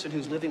this person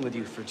who's living with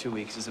you for 2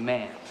 weeks is a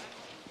man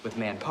with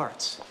man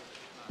parts.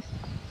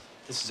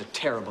 This is a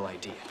terrible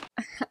idea.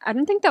 I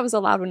don't think that was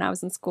allowed when I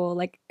was in school.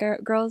 Like,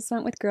 girls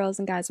went with girls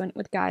and guys went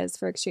with guys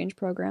for exchange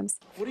programs.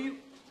 What are you...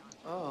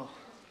 Oh.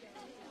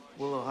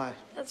 Willow, hi.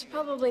 That's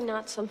probably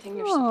not something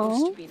you're Aw.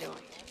 supposed to be doing.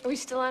 Are we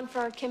still on for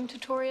our chem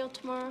tutorial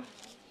tomorrow?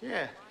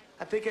 Yeah.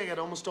 I think I got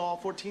almost all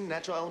 14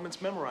 natural elements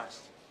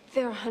memorized.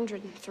 There are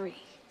 103.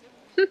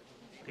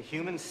 The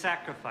human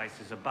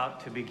sacrifice is about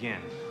to begin.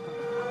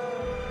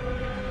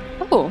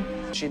 Oh.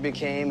 She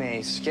became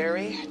a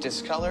scary,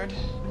 discolored,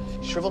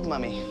 shriveled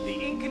mummy. The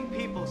Incan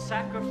people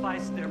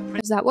sacrificed their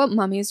Is that what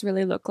mummies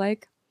really look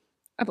like?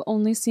 I've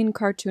only seen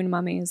cartoon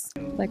mummies,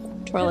 like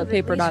toilet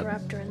papered up.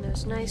 Wrapped her in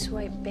those nice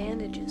white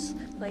bandages,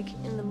 like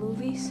in the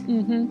movies.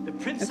 Mm-hmm. The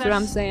princess... That's what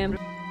I'm saying.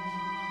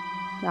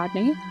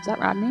 Rodney? Is that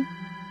Rodney?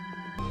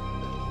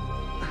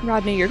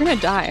 Rodney, you're gonna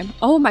die.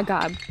 Oh my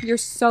god. You're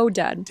so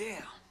dead.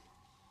 Damn.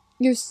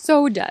 You're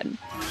so dead.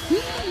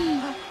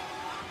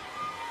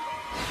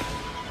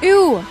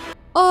 Ew!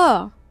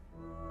 Ugh!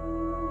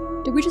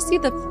 Did we just see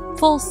the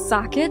full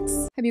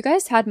sockets? Have you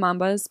guys had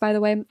Mambas, by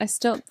the way? I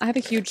have a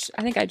huge,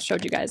 I think I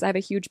showed you guys, I have a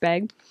huge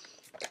bag.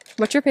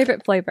 What's your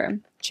favorite flavor?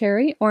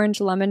 Cherry,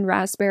 orange, lemon,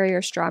 raspberry,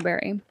 or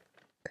strawberry?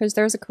 Because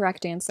there's a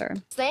correct answer.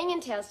 Slaying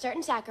entails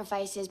certain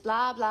sacrifices,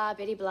 blah, blah,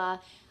 bitty, blah.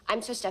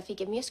 I'm so stuffy,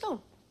 give me a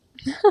scone.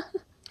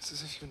 It's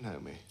as if you know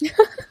me.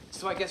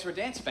 So I guess we're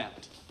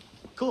dance-bound.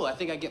 Cool, I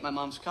think I get my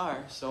mom's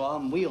car, so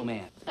I'm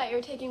wheelman. I thought you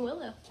were taking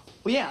Willow.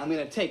 Well, yeah, I'm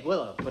gonna take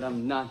Willow, but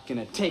I'm not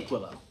gonna take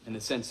Willow, in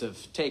the sense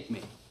of take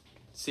me.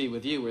 See,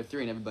 with you, we're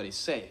 3 and everybody's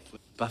safe.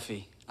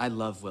 Buffy, I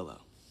love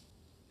Willow,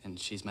 and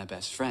she's my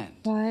best friend.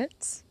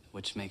 What?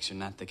 Which makes her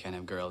not the kind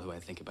of girl who I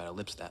think about her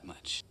lips that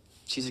much.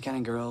 She's the kind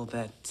of girl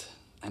that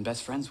I'm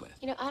best friends with.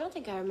 You know, I don't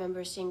think I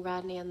remember seeing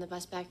Rodney on the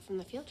bus back from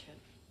the field trip.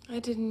 I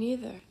didn't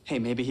either. Hey,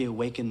 maybe he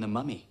awakened the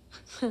mummy.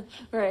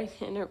 Right,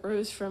 and it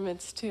rose from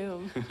its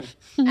tomb.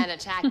 And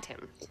attacked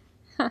him.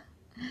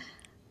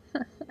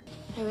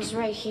 It was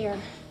right here,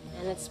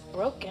 and it's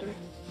broken.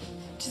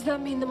 Does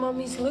that mean the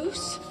mummy's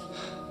loose?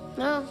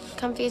 No,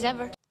 comfy as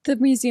ever. The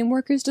museum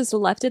workers just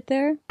left it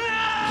there?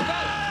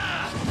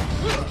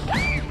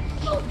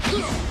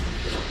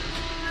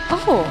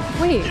 Oh,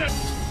 wait.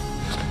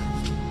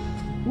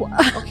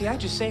 Okay, I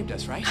just saved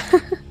us, right?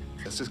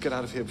 Let's just get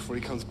out of here before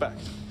he comes back.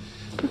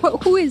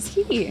 Who is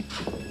he?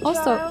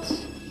 Also,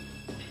 Charles,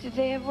 Do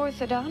they have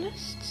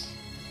orthodontists?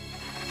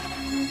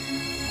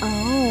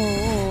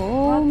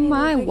 Oh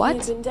my, what?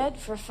 He's been dead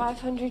for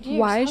 500 years.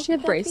 Why How does she have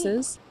could that be?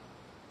 braces?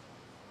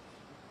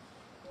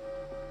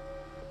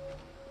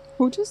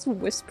 Who just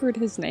whispered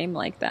his name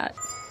like that?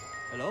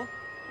 Hello?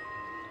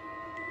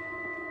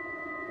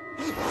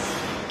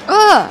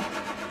 Ugh!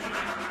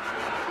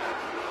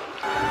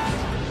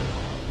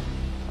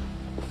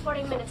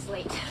 40 minutes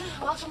late.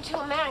 Welcome to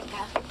America.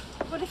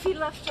 What if he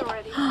left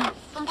already?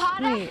 From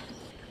Potter? Wait,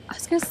 I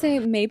was gonna say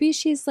maybe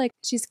she's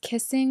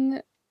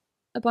kissing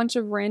a bunch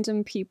of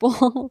random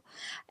people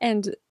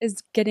and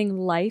is getting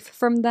life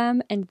from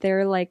them, and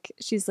they're like,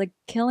 she's like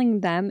killing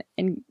them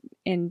and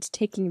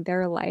taking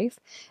their life.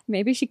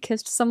 Maybe she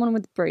kissed someone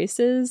with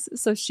braces,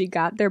 so she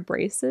got their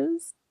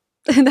braces.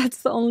 And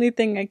that's the only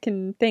thing I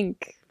can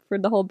think for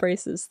the whole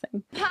braces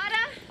thing. Potter?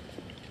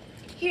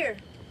 Here.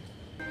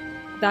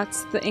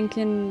 That's the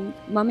Incan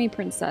mummy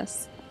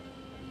princess.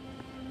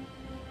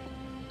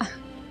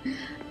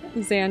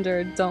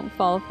 Xander, don't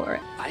fall for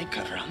it. Ay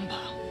caramba.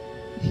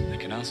 I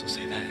can also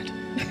say that.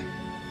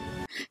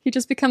 He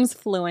just becomes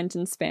fluent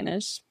in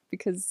Spanish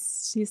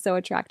because he's so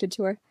attracted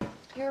to her.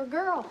 You're a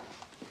girl.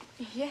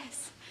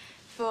 Yes,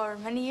 for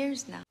many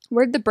years now.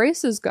 Where'd the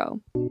braces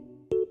go?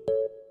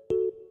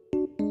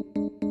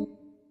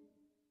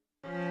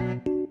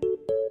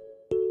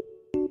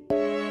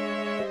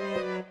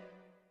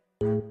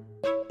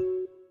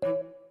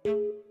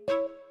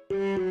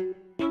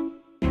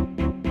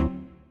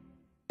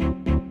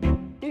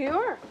 New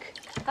York.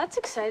 That's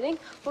exciting.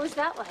 What was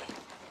that like?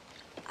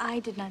 I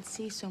did not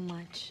see so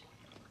much.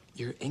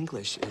 Your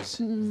English is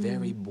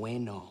very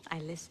bueno. I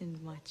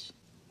listened much.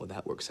 Well,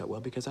 that works out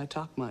well because I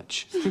talk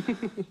much.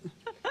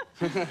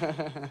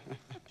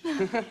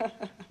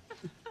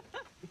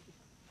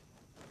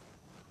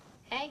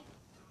 Hey.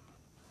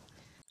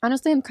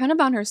 Honestly, I'm kind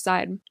of on her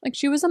side. Like,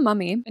 she was a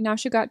mummy, and now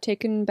she got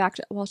taken back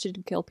to... Well, she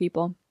did kill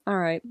people.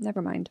 Alright,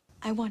 never mind.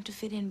 I want to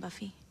fit in,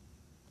 Buffy.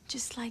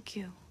 Just like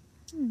you.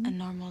 A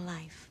normal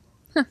life.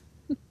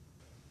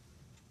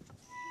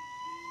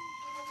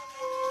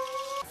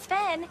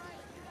 Sven,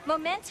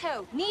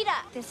 Memento, Nita.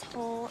 This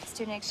whole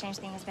student exchange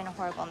thing has been a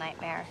horrible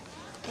nightmare.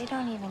 They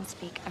don't even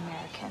speak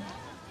American.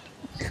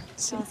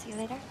 So I'll see you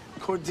later.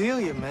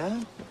 Cordelia, man.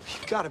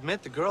 You gotta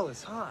admit, the girl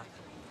is hot.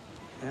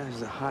 Yeah,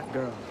 she's a hot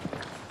girl.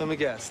 Let me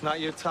guess,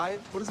 not your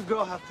type? What does a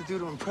girl have to do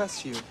to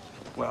impress you?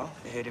 Well,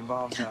 it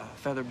involves a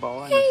feather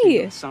ball and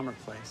Hey! a summer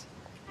place.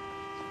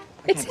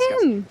 It's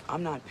him!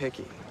 I'm not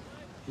picky.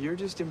 You're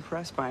just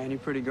impressed by any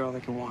pretty girl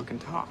that can walk and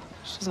talk.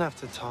 She doesn't have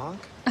to talk.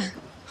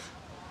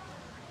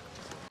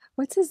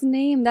 What's his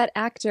name? That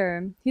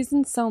actor. He's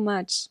in so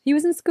much. He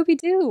was in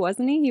Scooby-Doo,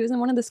 wasn't he? He was in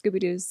one of the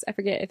Scooby-Doos. I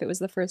forget if it was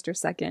the first or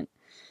second.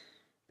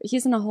 But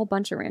he's in a whole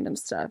bunch of random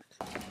stuff.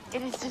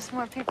 It is just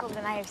more people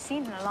than I have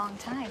seen in a long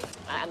time.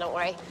 Don't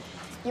worry.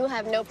 You'll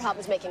have no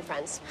problems making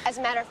friends. As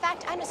a matter of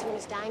fact, I know someone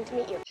who's dying to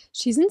meet you.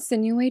 She's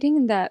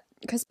insinuating that,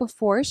 because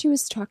before she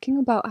was talking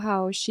about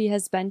how she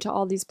has been to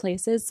all these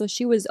places, so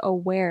she was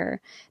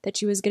aware that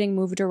she was getting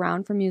moved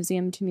around from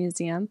museum to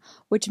museum,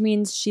 which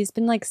means she's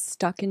been like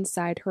stuck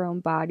inside her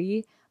own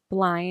body,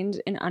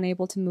 blind and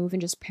unable to move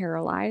and just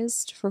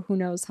paralyzed for who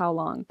knows how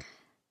long.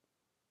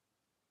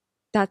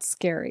 That's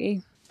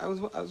scary. I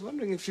was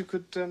wondering if you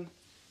could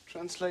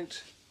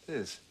translate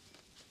this.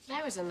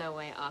 That was in no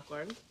way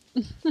awkward.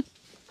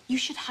 You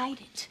should hide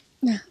it.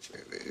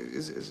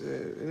 Is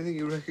there anything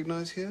you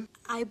recognize here?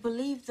 I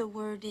believe the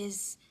word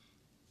is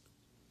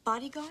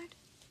bodyguard.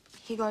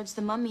 He guards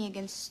the mummy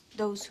against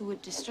those who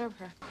would disturb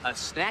her. A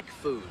snack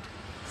food.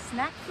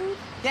 Snack food?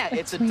 Yeah,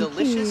 it's a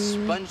delicious,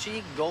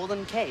 spongy,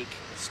 golden cake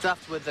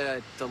stuffed with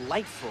a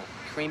delightful,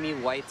 creamy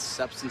white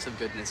substance of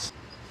goodness.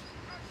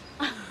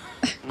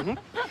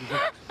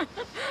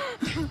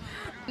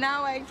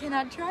 Now I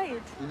cannot try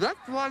it. That's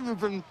why you've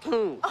been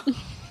too.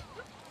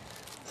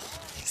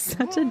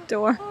 Such a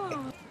dork.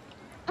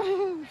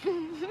 Do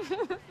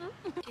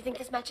you think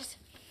this matches?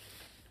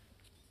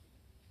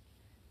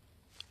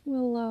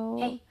 Willow.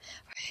 Hey.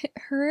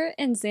 Her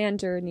and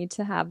Xander need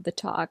to have the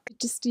talk.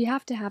 Just, you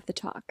have to have the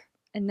talk.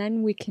 And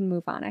then we can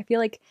move on. I feel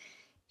like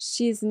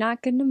she's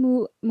not going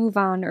to move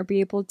on or be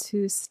able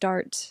to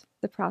start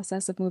the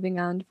process of moving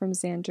on from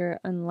Xander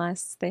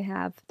unless they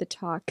have the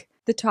talk.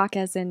 The talk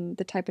as in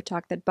the type of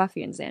talk that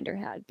Buffy and Xander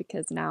had,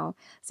 because now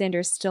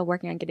Xander's still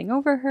working on getting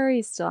over her.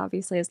 He still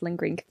obviously has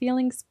lingering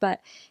feelings,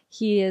 but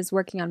he is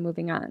working on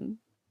moving on.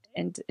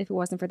 And if it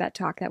wasn't for that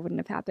talk, that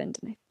wouldn't have happened.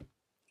 And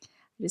I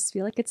just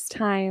feel like it's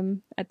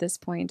time at this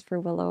point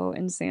for Willow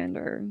and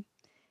Xander,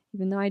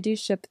 even though I do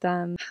ship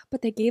them.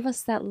 But they gave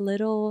us that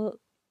little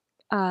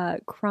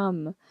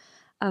crumb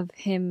of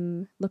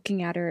him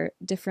looking at her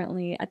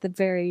differently at the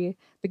very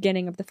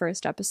beginning of the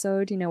first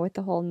episode, you know, with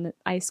the whole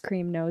ice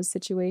cream nose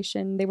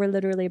situation. They were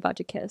literally about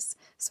to kiss.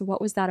 So what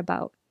was that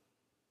about?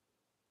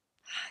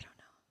 I don't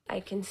know.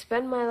 I can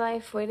spend my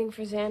life waiting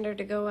for Xander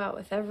to go out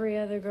with every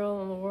other girl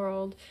in the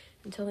world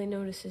until he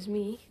notices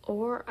me,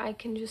 or I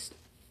can just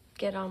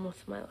get on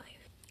with my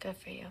life. Good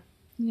for you.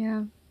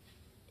 Yeah.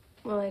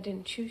 Well, I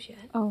didn't choose yet.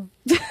 Oh.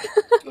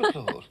 Good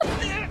Lord.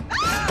 You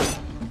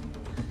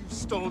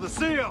stole the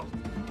seal!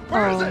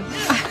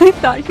 I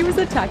thought he was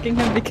attacking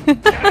him because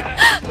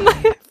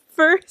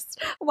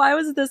why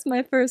was this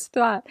my first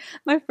thought?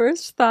 My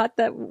first thought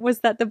that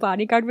the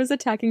bodyguard was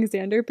attacking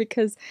Xander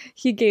because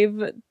he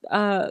gave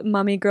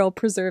mommy girl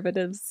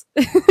preservatives.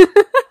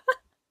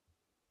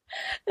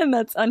 And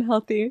that's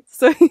unhealthy.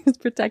 So he's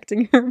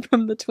protecting her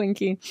from the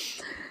Twinkie.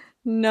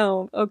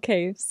 No,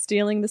 okay,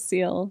 stealing the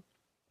seal.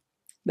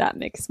 That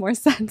makes more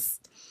sense.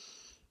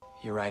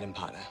 You're right,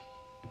 Impata.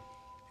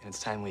 And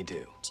it's time we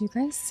do. Do you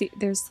guys see?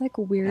 There's like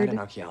At weird... an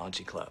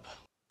archaeology club.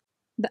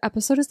 The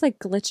episode is like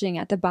glitching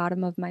at the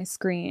bottom of my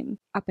screen.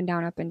 Up and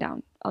down, up and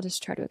down. I'll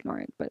just try to ignore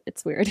it, but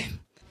it's weird.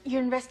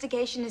 Your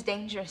investigation is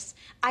dangerous.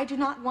 I do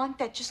not want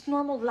that, just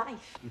normal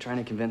life. I'm trying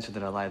to convince her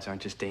that our lives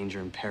aren't just danger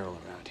and peril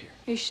around here.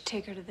 You should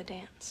take her to the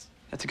dance.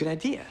 That's a good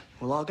idea.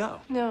 We'll all go.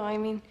 No, I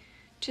mean,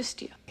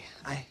 just you.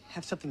 I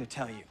have something to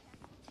tell you.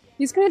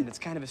 He's gonna... And it's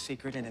kind of a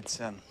secret, and it's,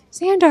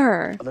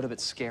 Xander! a little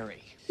bit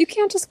scary. You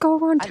can't just go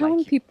around I telling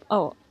like you. people...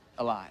 Oh.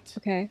 A lot.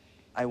 Okay.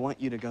 I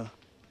want you to go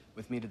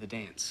with me to the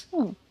dance.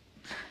 Oh.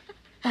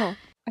 Oh.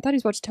 I thought he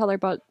was about to tell her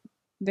about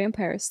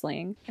vampire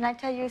slaying. Can I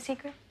tell you a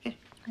secret? I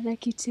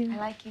like you too. I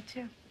like you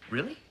too.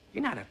 Really?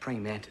 You're not a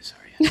praying mantis,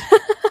 are you?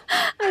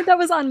 That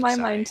was on my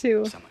Sorry, mind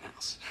too. Someone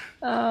else.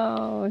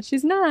 Oh,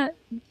 she's not.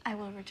 I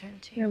will return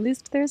to you. At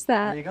least there's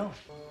that. Where are you going?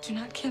 Do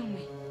not kill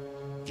me.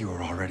 You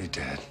are already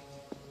dead.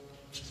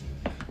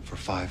 For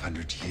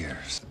 500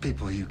 years. The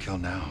people you kill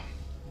now,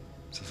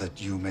 so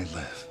that you may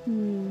live.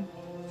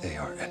 They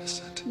are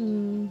innocent.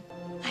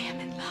 I am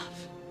in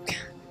love.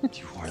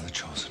 You are the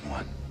chosen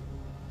one.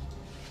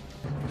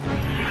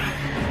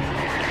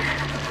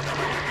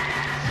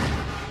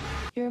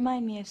 You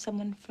remind me of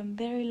someone from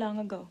very long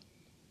ago.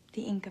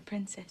 The Inca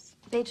princess.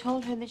 They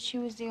told her that she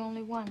was the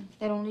only one.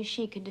 That only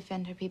she could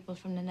defend her people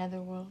from the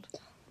netherworld.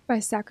 By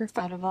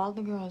sacrifice. Out of all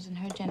the girls in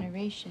her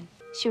generation,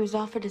 she was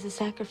offered as a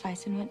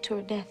sacrifice and went to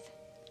her death.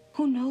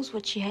 Who knows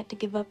what she had to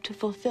give up to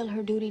fulfill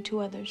her duty to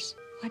others?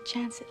 What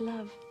chance at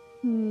love?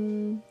 Yeah.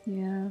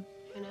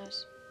 Who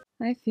knows?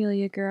 I feel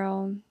you,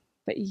 girl.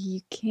 But you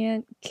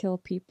can't kill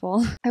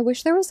people. I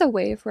wish there was a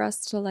way for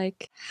us to,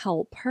 like,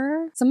 help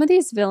her. Some of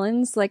these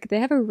villains, like, they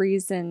have a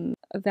reason,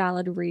 a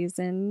valid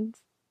reason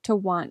to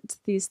want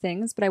these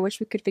things, but I wish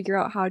we could figure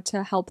out how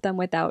to help them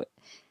without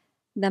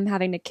them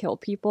having to kill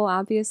people,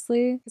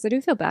 obviously. Because I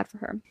do feel bad for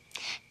her.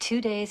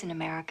 2 days in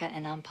America,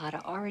 and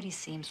Ampata already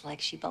seems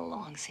like she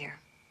belongs here.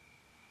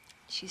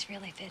 She's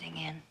really fitting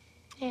in.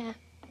 Yeah.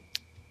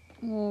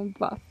 Oh,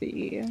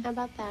 Buffy. How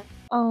about that?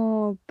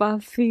 Oh,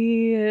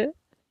 Buffy.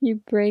 You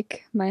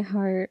break my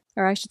heart.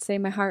 Or I should say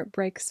my heart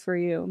breaks for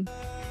you.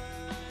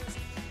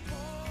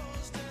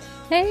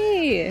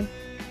 Hey!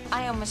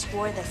 I almost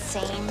wore the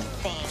same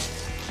thing.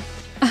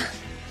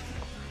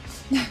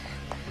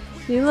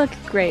 You look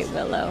great,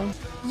 Willow.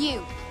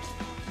 You.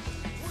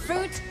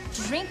 Fruit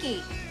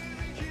drinky.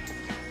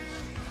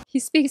 He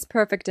speaks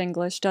perfect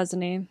English,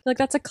 doesn't he? Like,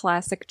 that's a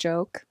classic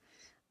joke.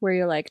 Where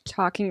you're, like,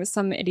 talking with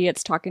some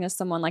idiots talking to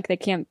someone like they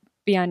can't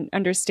be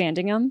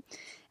understanding them.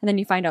 And then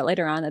you find out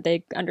later on that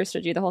they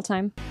understood you the whole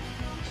time.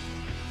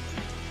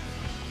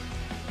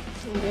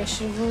 Maybe I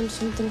should have worn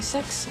something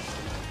sexy.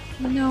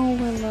 No,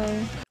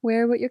 Willow.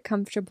 Wear what you're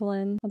comfortable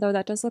in. Although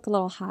that does look a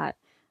little hot.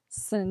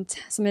 Some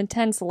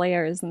intense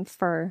layers and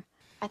fur.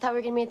 I thought we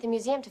were going to meet at the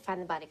museum to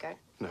find the bodyguard.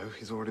 No,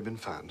 he's already been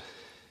found.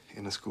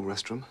 In a school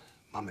restroom,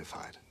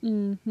 mummified.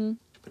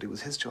 But it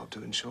was his job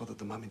to ensure that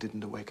the mummy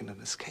didn't awaken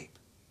and escape.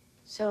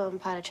 So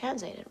Impata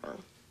translated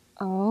wrong.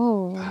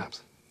 Oh.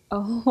 Perhaps.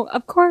 Oh,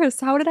 of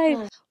course. How did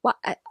I... Why,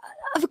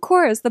 of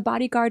course, the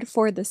bodyguard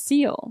for the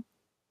seal,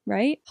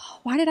 right?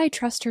 Why did I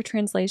trust her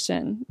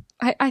translation?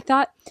 I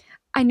thought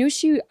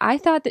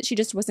that she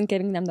just wasn't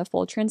giving them the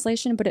full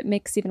translation, but it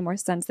makes even more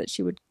sense that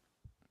she would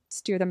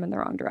steer them in the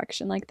wrong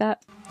direction like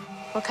that.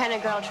 What kind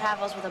of girl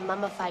travels with a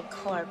mummified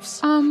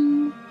corpse?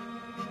 Oh,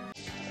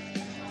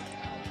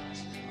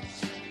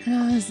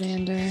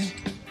 Xander.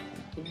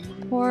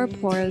 Poor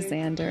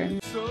Xander.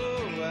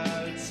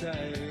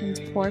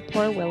 And poor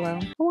Willow.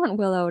 I want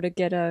Willow to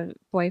get a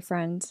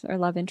boyfriend or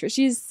love interest.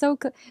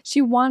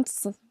 She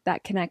wants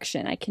that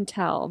connection, I can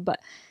tell, but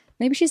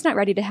maybe she's not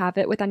ready to have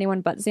it with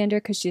anyone but Xander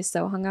because she's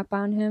so hung up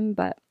on him,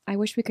 but I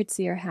wish we could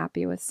see her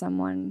happy with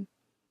someone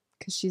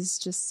because she's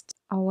just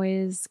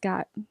always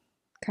got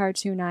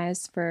cartoon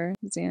eyes for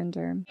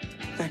Xander.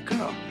 That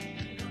girl,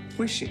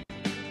 who is she?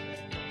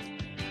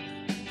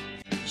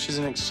 She's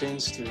an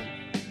exchange student.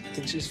 I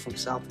think she's from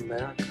South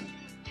America.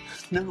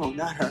 No,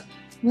 not her.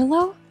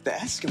 Willow? The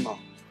Eskimo.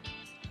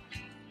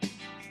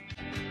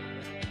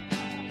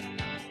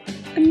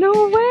 No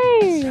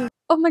way!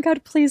 Oh my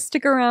god, please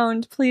stick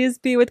around. Please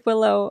be with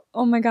Willow.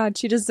 Oh my god,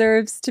 she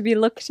deserves to be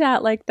looked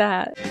at like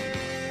that.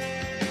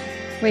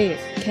 Wait,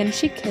 can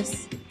she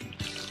kiss?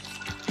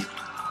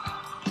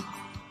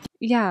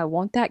 Yeah,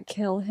 won't that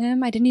kill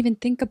him? I didn't even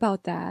think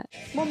about that.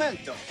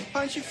 Momento,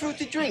 aren't you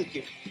fruity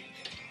drinking?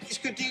 Is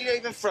Cordelia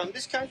even from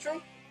this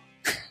country?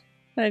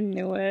 I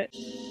knew it.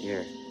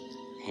 Here.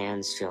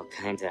 Hands feel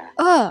kinda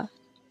Ugh.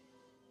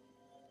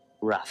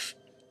 rough.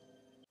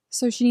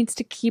 So she needs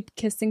to keep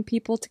kissing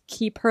people to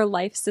keep her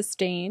life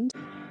sustained.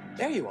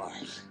 There you are.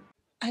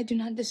 I do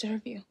not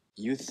deserve you.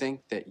 You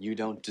think that you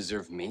don't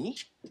deserve me?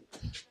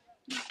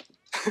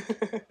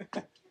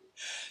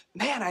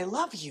 Man, I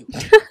love you.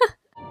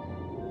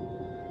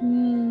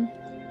 Hmm.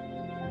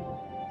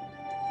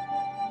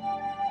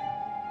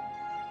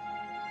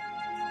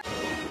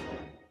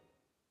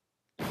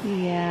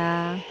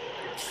 Yeah.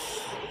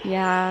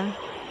 Yeah.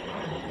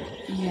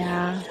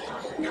 Yeah.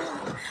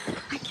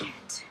 I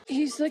can't.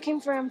 He's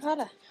looking for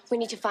Ampata. We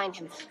need to find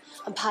him.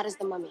 Ampata's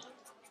the mummy.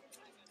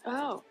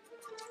 Oh,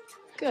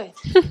 good.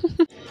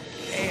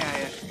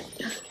 Hey,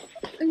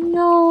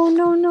 No,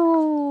 no,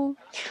 no.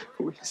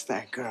 who is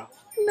that girl?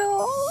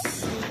 No.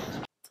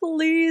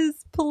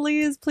 Please,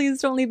 please,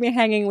 please don't leave me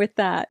hanging with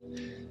that. Oh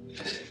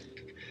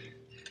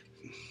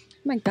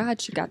my God,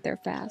 she got there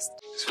fast.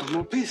 Just one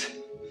more piece.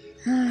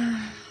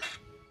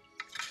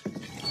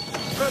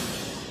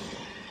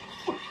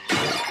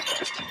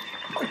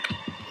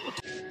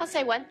 I'll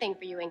say one thing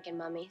for you Incan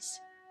mummies.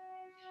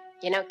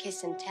 You know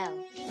kiss and tell.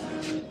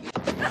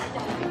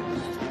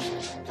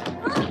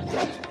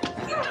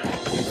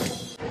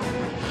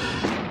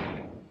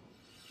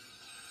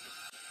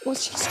 Well,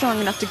 she's strong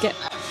enough to get...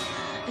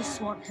 This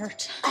won't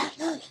hurt.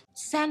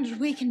 Sandra,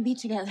 we can be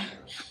together.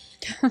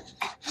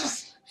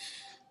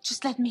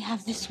 Just let me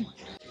have this one.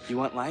 You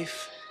want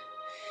life?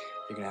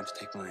 You're gonna have to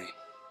take mine.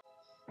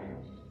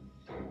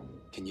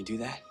 Can you do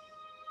that?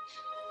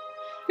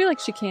 I feel like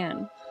she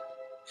can.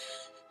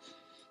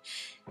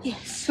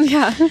 Yes.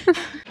 Yeah.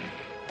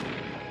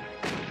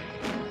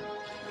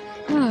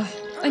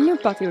 I knew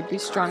Buffy would be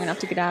strong enough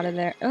to get out of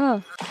there.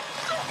 Ugh.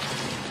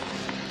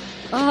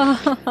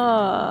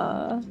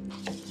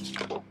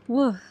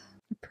 Whoa.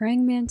 A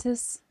praying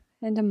mantis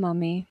and a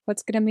mummy.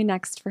 What's gonna be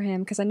next for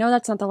him? Because I know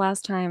that's not the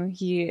last time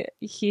he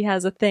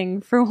has a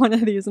thing for one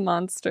of these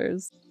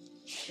monsters.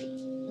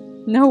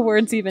 No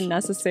words even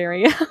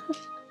necessary.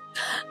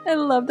 I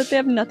love that they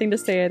have nothing to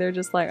say. They're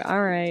just like,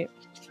 all right,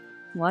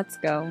 let's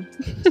go.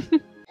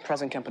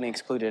 Present company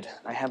excluded.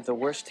 I have the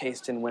worst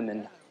taste in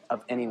women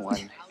of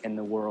anyone in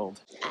the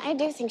world. I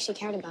do think she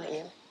cared about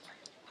you.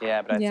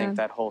 Yeah, but I Yeah. think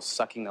that whole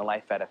sucking the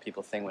life out of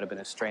people thing would have been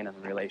a strain on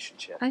the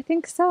relationship. I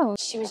think so.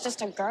 She was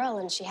just a girl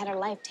and she had her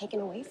life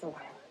taken away from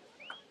her.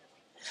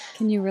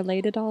 Can you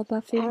relate at all,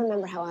 Buffy? I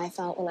remember how I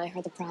felt when I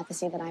heard the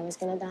prophecy that I was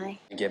gonna die.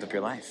 You gave up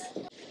your life.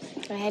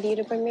 I had you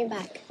to bring me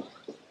back.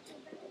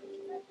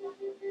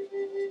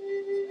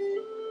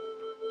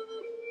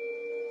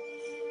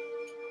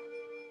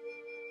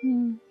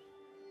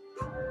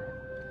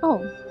 Oh,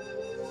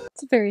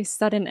 it's a very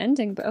sudden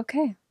ending, but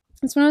okay.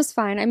 This one was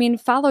fine. I mean,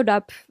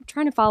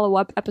 trying to follow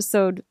up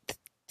episode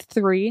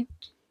 3,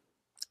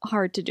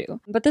 hard to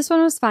do. But this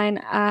one was fine.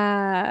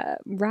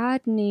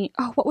 Rodney,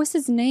 oh, what was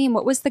his name?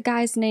 What was the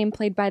guy's name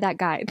played by that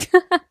guy?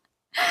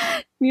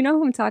 You know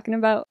who I'm talking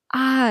about?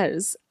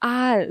 Oz.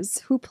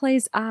 Who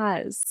plays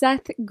Oz?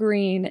 Seth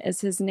Green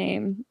is his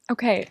name.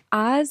 Okay,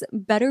 Oz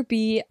better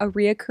be a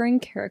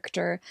reoccurring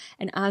character,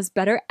 and Oz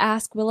better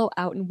ask Willow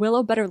out, and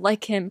Willow better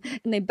like him,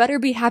 and they better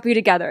be happy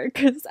together,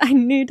 because I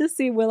need to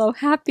see Willow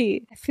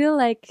happy. I feel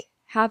like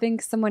having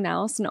someone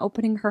else and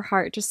opening her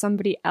heart to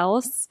somebody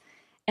else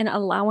and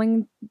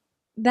allowing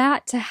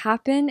that to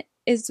happen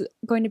is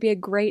going to be a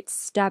great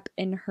step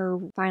in her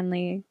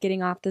finally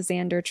getting off the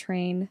Xander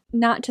train.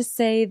 Not to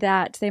say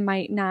that they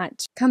might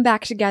not come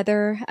back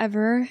together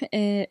ever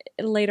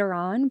later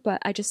on,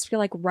 but I just feel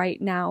like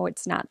right now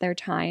it's not their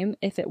time,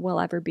 if it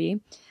will ever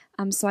be.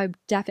 So I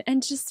definitely,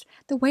 and just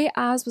the way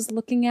Oz was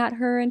looking at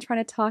her and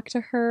trying to talk to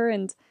her,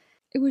 and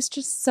it was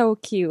just so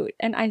cute,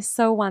 and I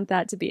so want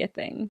that to be a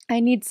thing. I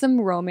need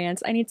some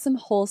romance. I need some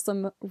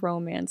wholesome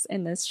romance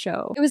in this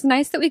show. It was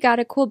nice that we got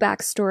a cool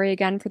backstory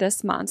again for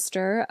this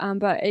monster,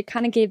 but it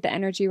kind of gave the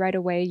energy right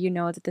away. You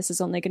know that this is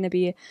only going to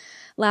be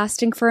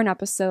lasting for an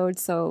episode,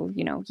 so,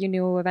 you know, you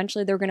knew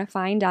eventually they were going to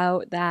find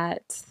out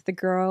that the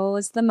girl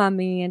is the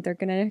mummy, and they're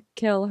going to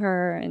kill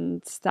her,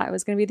 and that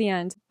was going to be the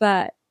end.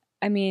 But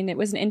I mean, it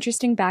was an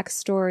interesting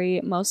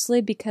backstory, mostly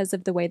because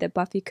of the way that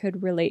Buffy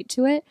could relate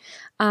to it.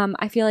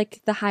 I feel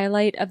like the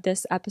highlight of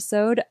this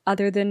episode,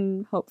 other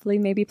than hopefully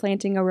maybe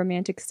planting a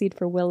romantic seed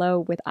for Willow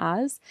with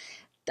Oz,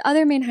 the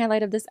other main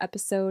highlight of this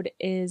episode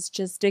is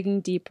just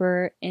digging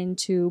deeper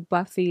into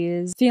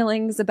Buffy's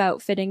feelings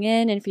about fitting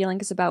in and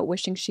feelings about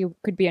wishing she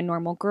could be a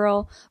normal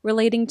girl,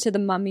 relating to the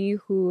mummy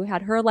who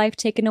had her life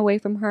taken away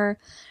from her.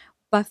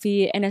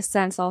 Buffy, in a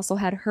sense, also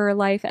had her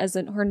life as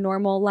her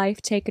normal life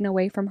taken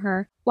away from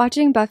her.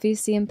 Watching Buffy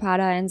see Ampata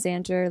and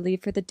Xander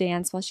leave for the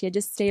dance while she had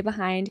to stay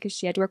behind because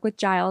she had to work with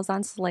Giles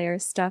on Slayer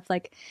stuff,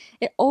 like,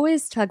 it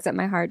always tugs at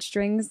my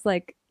heartstrings,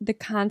 like, the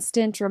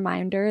constant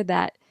reminder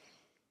that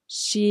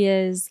she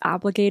is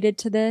obligated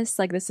to this,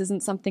 like, this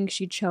isn't something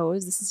she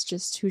chose, this is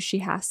just who she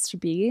has to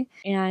be.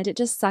 And it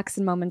just sucks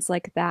in moments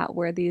like that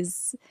where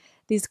these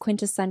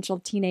quintessential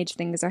teenage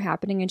things are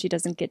happening and she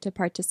doesn't get to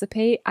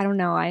participate. I don't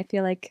know, I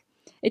feel like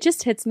it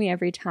just hits me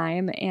every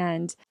time,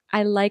 and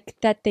I like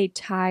that they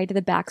tied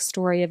the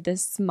backstory of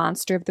this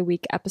Monster of the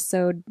Week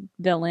episode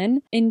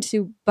villain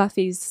into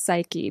Buffy's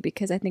psyche,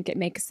 because I think it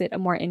makes it a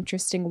more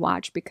interesting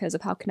watch because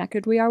of how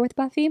connected we are with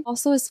Buffy.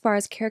 Also, as far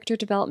as character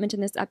development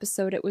in this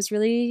episode, it was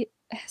really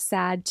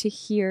sad to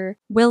hear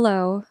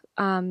Willow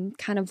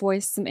kind of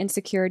voice some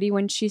insecurity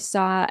when she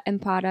saw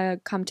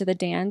Empada come to the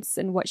dance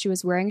and what she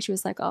was wearing. She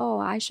was like, oh,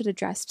 I should have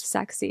dressed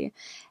sexy.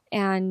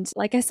 And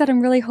like I said,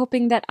 I'm really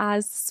hoping that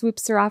Oz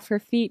swoops her off her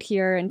feet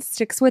here and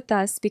sticks with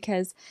us,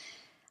 because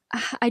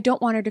I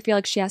don't want her to feel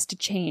like she has to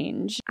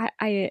change.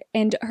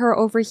 And her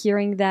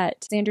overhearing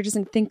that Xander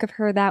doesn't think of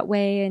her that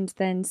way, and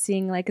then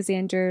seeing like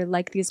Xander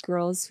like these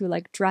girls who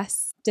like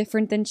dress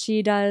different than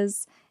she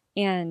does.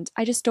 And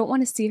I just don't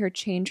want to see her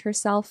change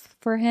herself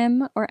for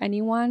him or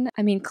anyone.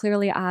 I mean,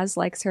 clearly Oz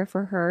likes her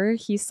for her.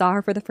 He saw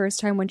her for the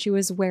first time when she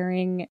was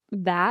wearing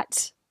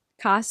that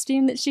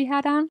costume that she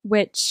had on,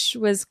 which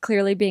was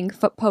clearly being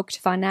poked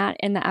fun at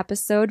in the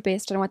episode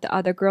based on what the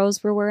other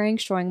girls were wearing,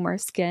 showing more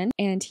skin.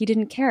 And he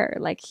didn't care.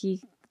 Like,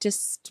 he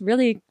just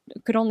really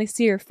could only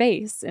see her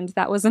face, and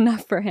that was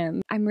enough for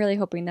him. I'm really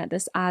hoping that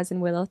this Oz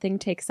and Willow thing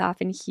takes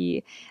off, and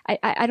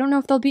I don't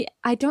know if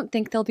I don't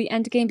think they'll be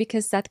endgame,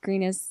 because Seth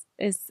Green is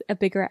a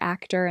bigger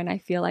actor, and I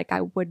feel like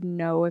I would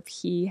know if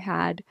he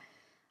had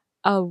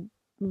a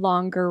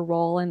longer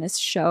role in this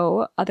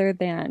show other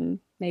than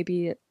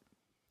maybe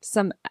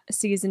some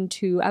season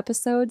 2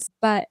 episodes.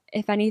 But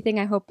if anything,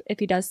 I hope if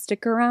he does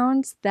stick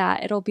around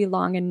that it'll be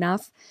long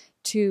enough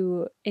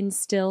to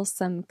instill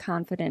some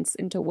confidence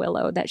into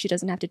Willow that she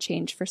doesn't have to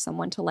change for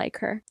someone to like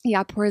her.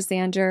 Yeah, poor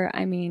Xander.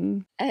 I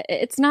mean,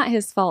 it's not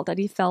his fault that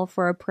he fell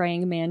for a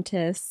praying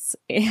mantis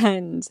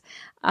and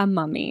a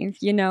mummy.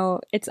 You know,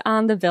 it's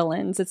on the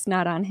villains. It's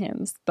not on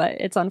him, but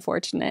it's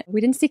unfortunate. We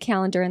didn't see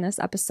Calendar in this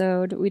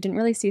episode. We didn't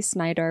really see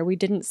Snyder. We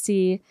didn't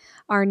see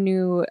our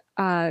new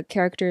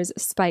characters,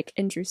 Spike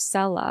and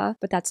Drusilla,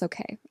 but that's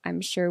okay.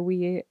 I'm sure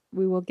we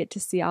will get to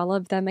see all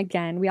of them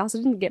again. We also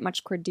didn't get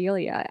much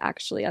Cordelia,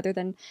 actually, other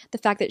than the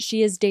fact that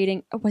she is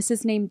dating, was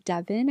his name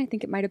Devin? I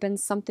think it might have been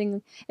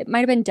something, it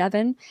might have been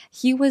Devin.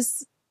 He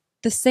was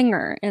the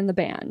singer in the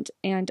band,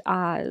 and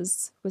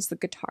Oz was the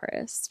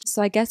guitarist.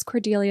 So I guess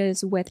Cordelia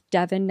is with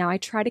Devin. Now I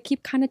try to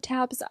keep kind of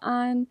tabs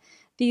on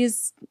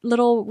these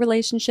little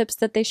relationships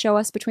that they show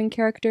us between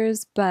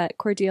characters, but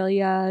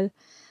Cordelia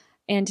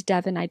and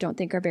Devin I don't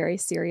think are very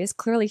serious.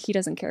 Clearly he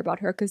doesn't care about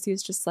her, because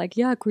he's just like,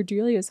 yeah,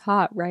 Cordelia's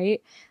hot,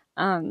 right?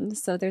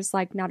 So there's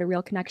like not a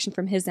real connection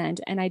from his end,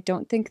 and I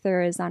don't think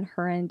there is on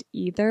her end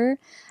either.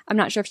 I'm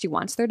not sure if she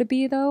wants there to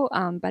be though,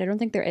 but I don't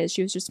think there is.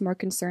 She was just more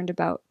concerned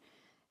about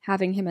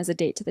having him as a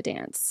date to the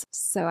dance.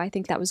 So I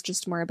think that was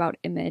just more about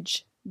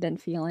image than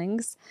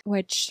feelings,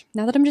 which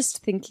now that I'm just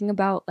thinking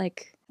about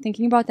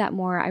that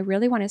more, I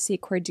really want to see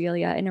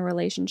Cordelia in a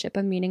relationship,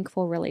 a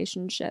meaningful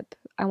relationship.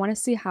 I want to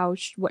see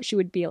what she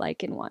would be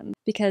like in one,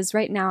 because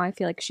right now I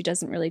feel like she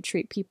doesn't really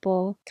treat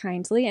people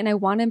kindly, and I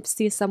want to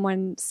see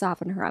someone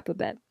soften her up a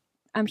bit.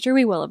 I'm sure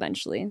we will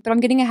eventually, but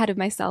I'm getting ahead of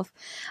myself.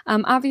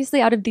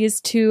 Obviously, out of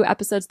these 2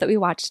 episodes that we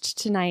watched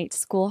tonight,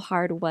 School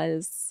Hard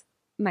was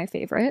my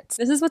favorite.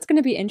 This is what's going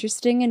to be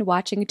interesting in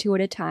watching 2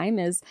 at a time,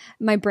 is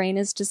my brain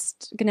is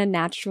just going to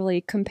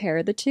naturally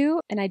compare the 2,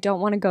 and I don't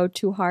want to go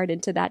too hard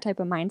into that type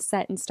of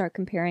mindset and start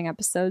comparing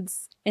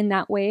episodes in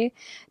that way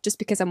just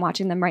because I'm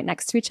watching them right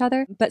next to each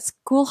other. But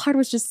School Hard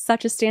was just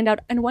such a standout,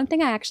 and one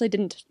thing I actually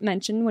didn't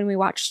mention when we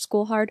watched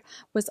School Hard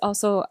was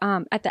also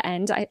at the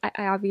end. I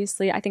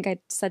obviously, I think I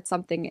said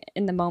something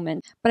in the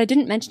moment, but I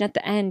didn't mention at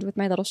the end with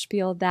my little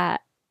spiel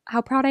that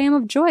how proud I am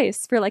of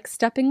Joyce for like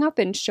stepping up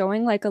and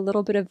showing like a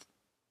little bit of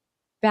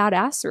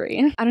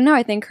badassery. I don't know,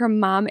 I think her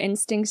mom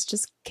instincts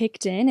just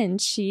kicked in, and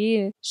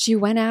she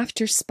went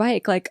after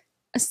Spike. Like,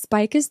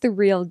 Spike is the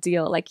real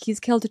deal. Like,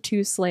 he's killed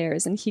 2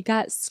 Slayers, and he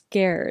got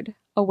scared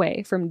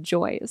away from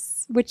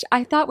Joyce, which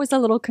I thought was a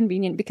little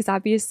convenient, because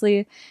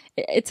obviously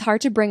it's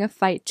hard to bring a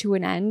fight to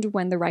an end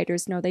when the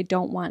writers know they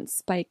don't want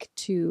Spike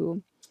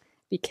to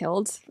be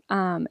killed.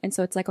 And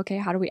so it's like, okay,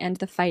 how do we end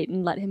the fight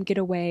and let him get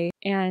away?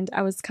 And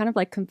I was kind of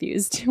like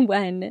confused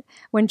when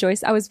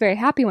Joyce, I was very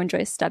happy when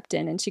Joyce stepped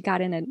in and she got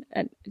in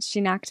and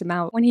she knocked him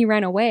out. When he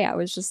ran away, I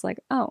was just like,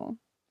 oh,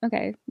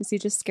 okay. Is he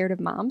just scared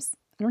of moms?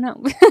 I don't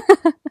know.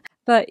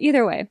 But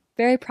either way,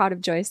 very proud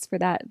of Joyce for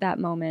that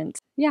moment.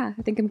 Yeah,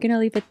 I think I'm going to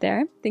leave it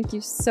there. Thank you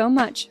so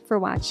much for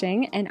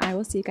watching, and I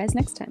will see you guys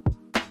next time.